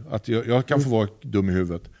tänker man ju. Att jag kan få vara dum i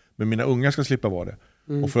huvudet, men mina unga ska slippa vara det.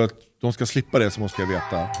 Och för att de ska slippa det så måste jag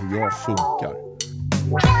veta hur jag funkar.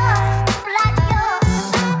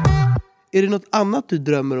 Är det något annat du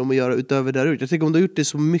drömmer om att göra utöver där ute? Jag tänker om du har gjort det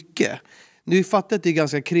så mycket. Nu fattar att det är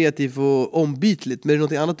ganska kreativt och ombytligt, men är det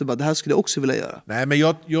något annat du bara, det här skulle jag också vilja göra? Nej, men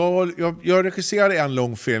jag regisserade en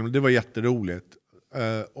lång film, det var jätteroligt.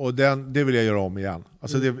 Och det vill jag göra om igen.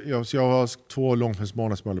 Alltså jag har 2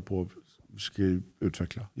 långfilmsbanor som jag håller på att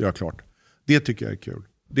utveckla, göra klart. Det tycker jag är kul.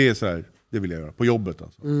 Det är så här, det vill jag göra på jobbet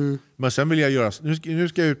alltså. Men sen vill jag göra, nu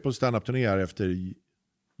ska jag ut på stand-up-turné här efter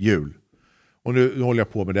jul. Och nu håller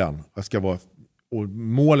jag på med den. Och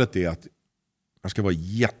målet är att jag ska vara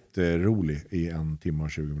jätterolig i 1 timme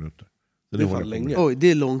och 20 minuter. Så det är fan länge. Oj,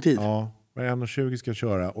 det är lång tid. Ja, men 1:20 ska jag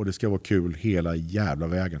köra och det ska vara kul hela jävla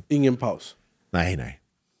vägen. Ingen paus? Nej.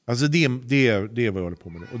 Alltså det är vad jag håller på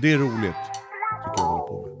med. Och det är roligt, tycker jag håller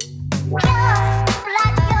på med.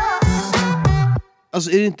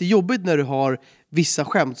 Alltså är det inte jobbigt när du har vissa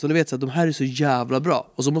skämt som du vet så att de här är så jävla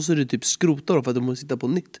bra, och så måste du typ skrota dem för att du måste sitta på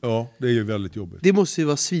nytt? Ja, det är ju väldigt jobbigt. Det måste ju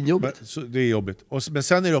vara svinjobbigt. Det är jobbigt. Men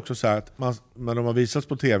sen är det också så här att när de har visats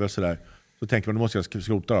på tv och så där, så tänker man, då måste jag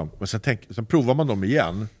skrota dem. Men sen provar man dem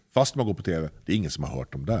igen, fast man går på tv. Det är ingen som har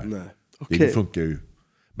hört dem där. Nej. Det funkar ju.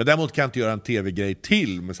 Men däremot kan jag inte göra en tv-grej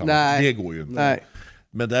till med samma. Nej. Det går ju inte. Nej.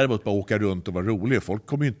 Men däremot bara åka runt och vara rolig. Folk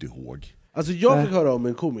kommer ju inte ihåg. Alltså jag fick höra om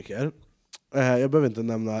en komiker. Jag behöver inte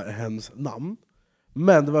nämna hennes namn.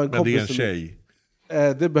 Men det var en kompis. Men det är en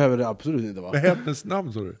tjej. Det behöver det absolut inte vara. Vad är hennes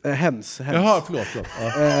namn, sa du? Hens. Jaha, förlåt.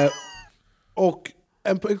 Ja. Och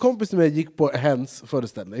en kompis till mig gick på hens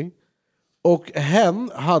föreställning. Och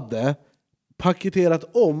hen hade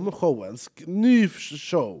paketerat om showen. Ny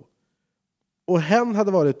show. Och hen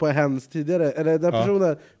hade varit på hens tidigare, eller den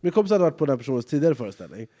personen, min kompis hade varit på den personens tidigare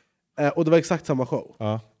föreställning. Och det var exakt samma show.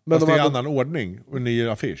 Ja. Men fast det är en annan ordning och en ny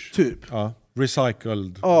affisch. Typ. Ja.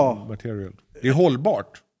 Recycled material. Det är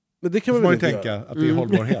hållbart. Men det kan man ju tänka att det är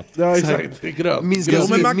hållbarhet. Ja, exakt.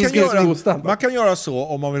 Man kan göra så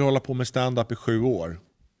om man vill hålla på med stand-up i 7 år.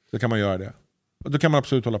 Då kan man göra det. Och då kan man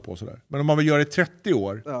absolut hålla på sådär. Men om man vill göra det i 30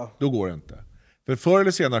 år, då går det inte. För förr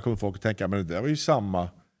eller senare kommer folk att tänka, men det där var ju samma.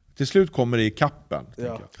 Till slut kommer det i kappen.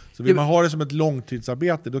 Så vill man ha det som ett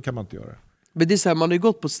långtidsarbete, då kan man inte göra det. Men det är så här, man har ju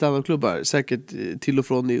gått på stand-up-klubbar säkert till och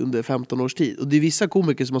från under 15 års tid. Och det är vissa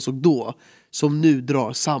komiker som man såg då som nu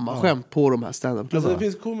drar samma skämt på de här stand-up-klubbarna. Alltså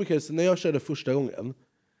det finns komiker, när jag körde första gången,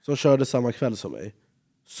 som körde samma kväll som mig,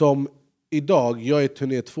 som idag, jag är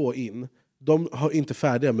turné 2 in, de har inte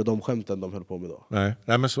färdiga med de skämten de höll på med då. Nej,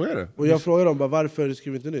 men så är det. Och jag frågar dem bara, varför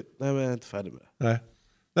skriver inte nytt? Nej, men jag är inte färdig med det.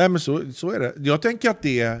 Nej, men så är det. Jag tänker att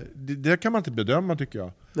det kan man inte bedöma, tycker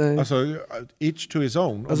jag. Nej. Alltså, each to his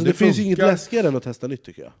own. Alltså det finns ju inget läskigare än att testa nytt,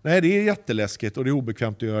 tycker jag. Nej, det är jätteläskigt och det är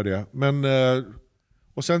obekvämt att göra det. Men,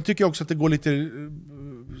 och sen tycker jag också att det går lite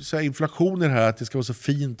så här, inflationer här, att det ska vara så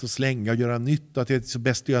fint att slänga och göra nytt, att det är så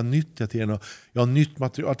bäst att göra nytt till en, och jag har nytt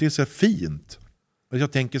material, att det är så fint.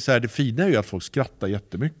 Jag tänker så här, det fina är ju att folk skrattar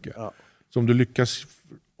jättemycket. Ja. Så om du lyckas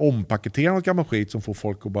ompaketera något gammal skit som får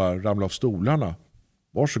folk att bara ramla av stolarna,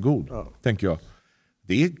 varsågod, tänker jag.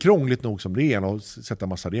 Det är krångligt nog som det är att sätta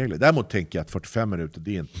massa regler. Däremot tänker jag att 45 minuter,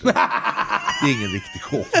 det är ingen riktig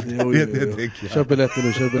show. Kör biljetten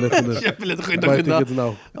nu.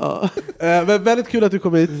 Skynda. Men väldigt kul att du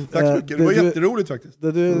kom hit. Tack så mycket, det var jätteroligt faktiskt. Det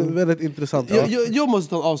är väldigt intressant. Jag måste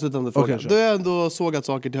ta en avslutande fråga. Du har ändå sågat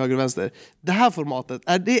saker till höger och vänster. Det här formatet,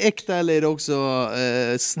 är det äkta eller är det också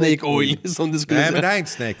snake oil? Som du skulle säga? Nej, men det är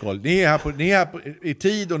inte snake oil. Ni är här i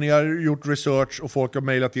tid och ni har gjort research och folk har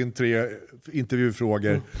mejlat in 3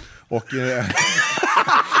 intervjufrågor. Och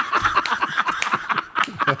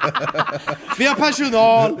Vi har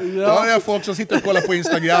personal. Ja, det är folk som sitter och kollar på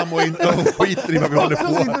Instagram och inte skiter i vad vi håller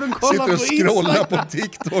på. Sitter och scrollar på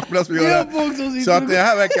TikTok medan vi gör det. Så att det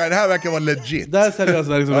här verkar vara legit. Det här är seriös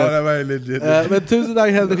verksamhet. Ja, det var legit. Men tusen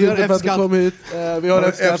tack Henrik för att du kom hit. Vi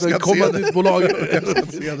har F-skatt, komma till bolaget.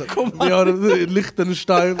 Vi har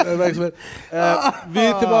Liechtenstein verksamhet. Vi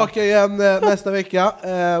är tillbaka igen nästa vecka.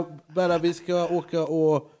 Bara vi ska åka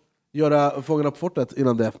och göra Fångarna på fortet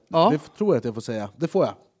innan det. Det tror jag att jag får säga. Det får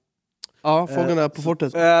jag. Ja, Fångarna på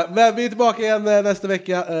fortet. Men vi är tillbaka igen nästa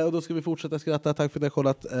vecka och då ska vi fortsätta skratta. Tack för att ni har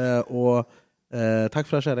kollat och tack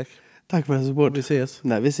för det här, Henrik. Tack för den support. Vi ses.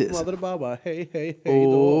 Nej, vi ses. Hej, hej, hej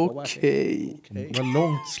då. Okej. Vad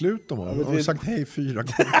långt slut de var. Jag har sagt hej 4 gånger.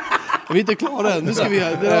 Vi är inte klara än. Nu ska vi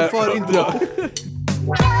göra det var för intro.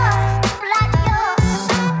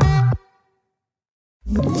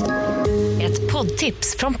 Ett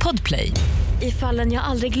poddtips från Podplay. I Fallen jag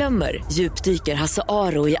aldrig glömmer djupdyker Hasse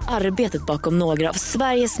Aro i arbetet bakom några av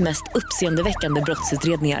Sveriges mest uppseendeväckande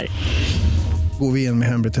brottsutredningar. Går vi in med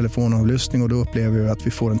hemlig telefonavlyssning och då upplever vi att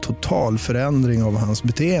vi får en total förändring av hans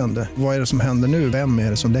beteende. Vad är det som händer nu? Vem är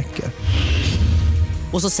det som läcker?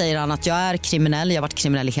 Och så säger han att jag är kriminell, jag har varit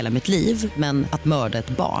kriminell i hela mitt liv. Men att mörda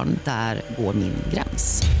ett barn, där går min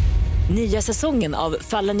gräns. Nya säsongen av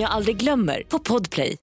Fallen jag aldrig glömmer på Podplay.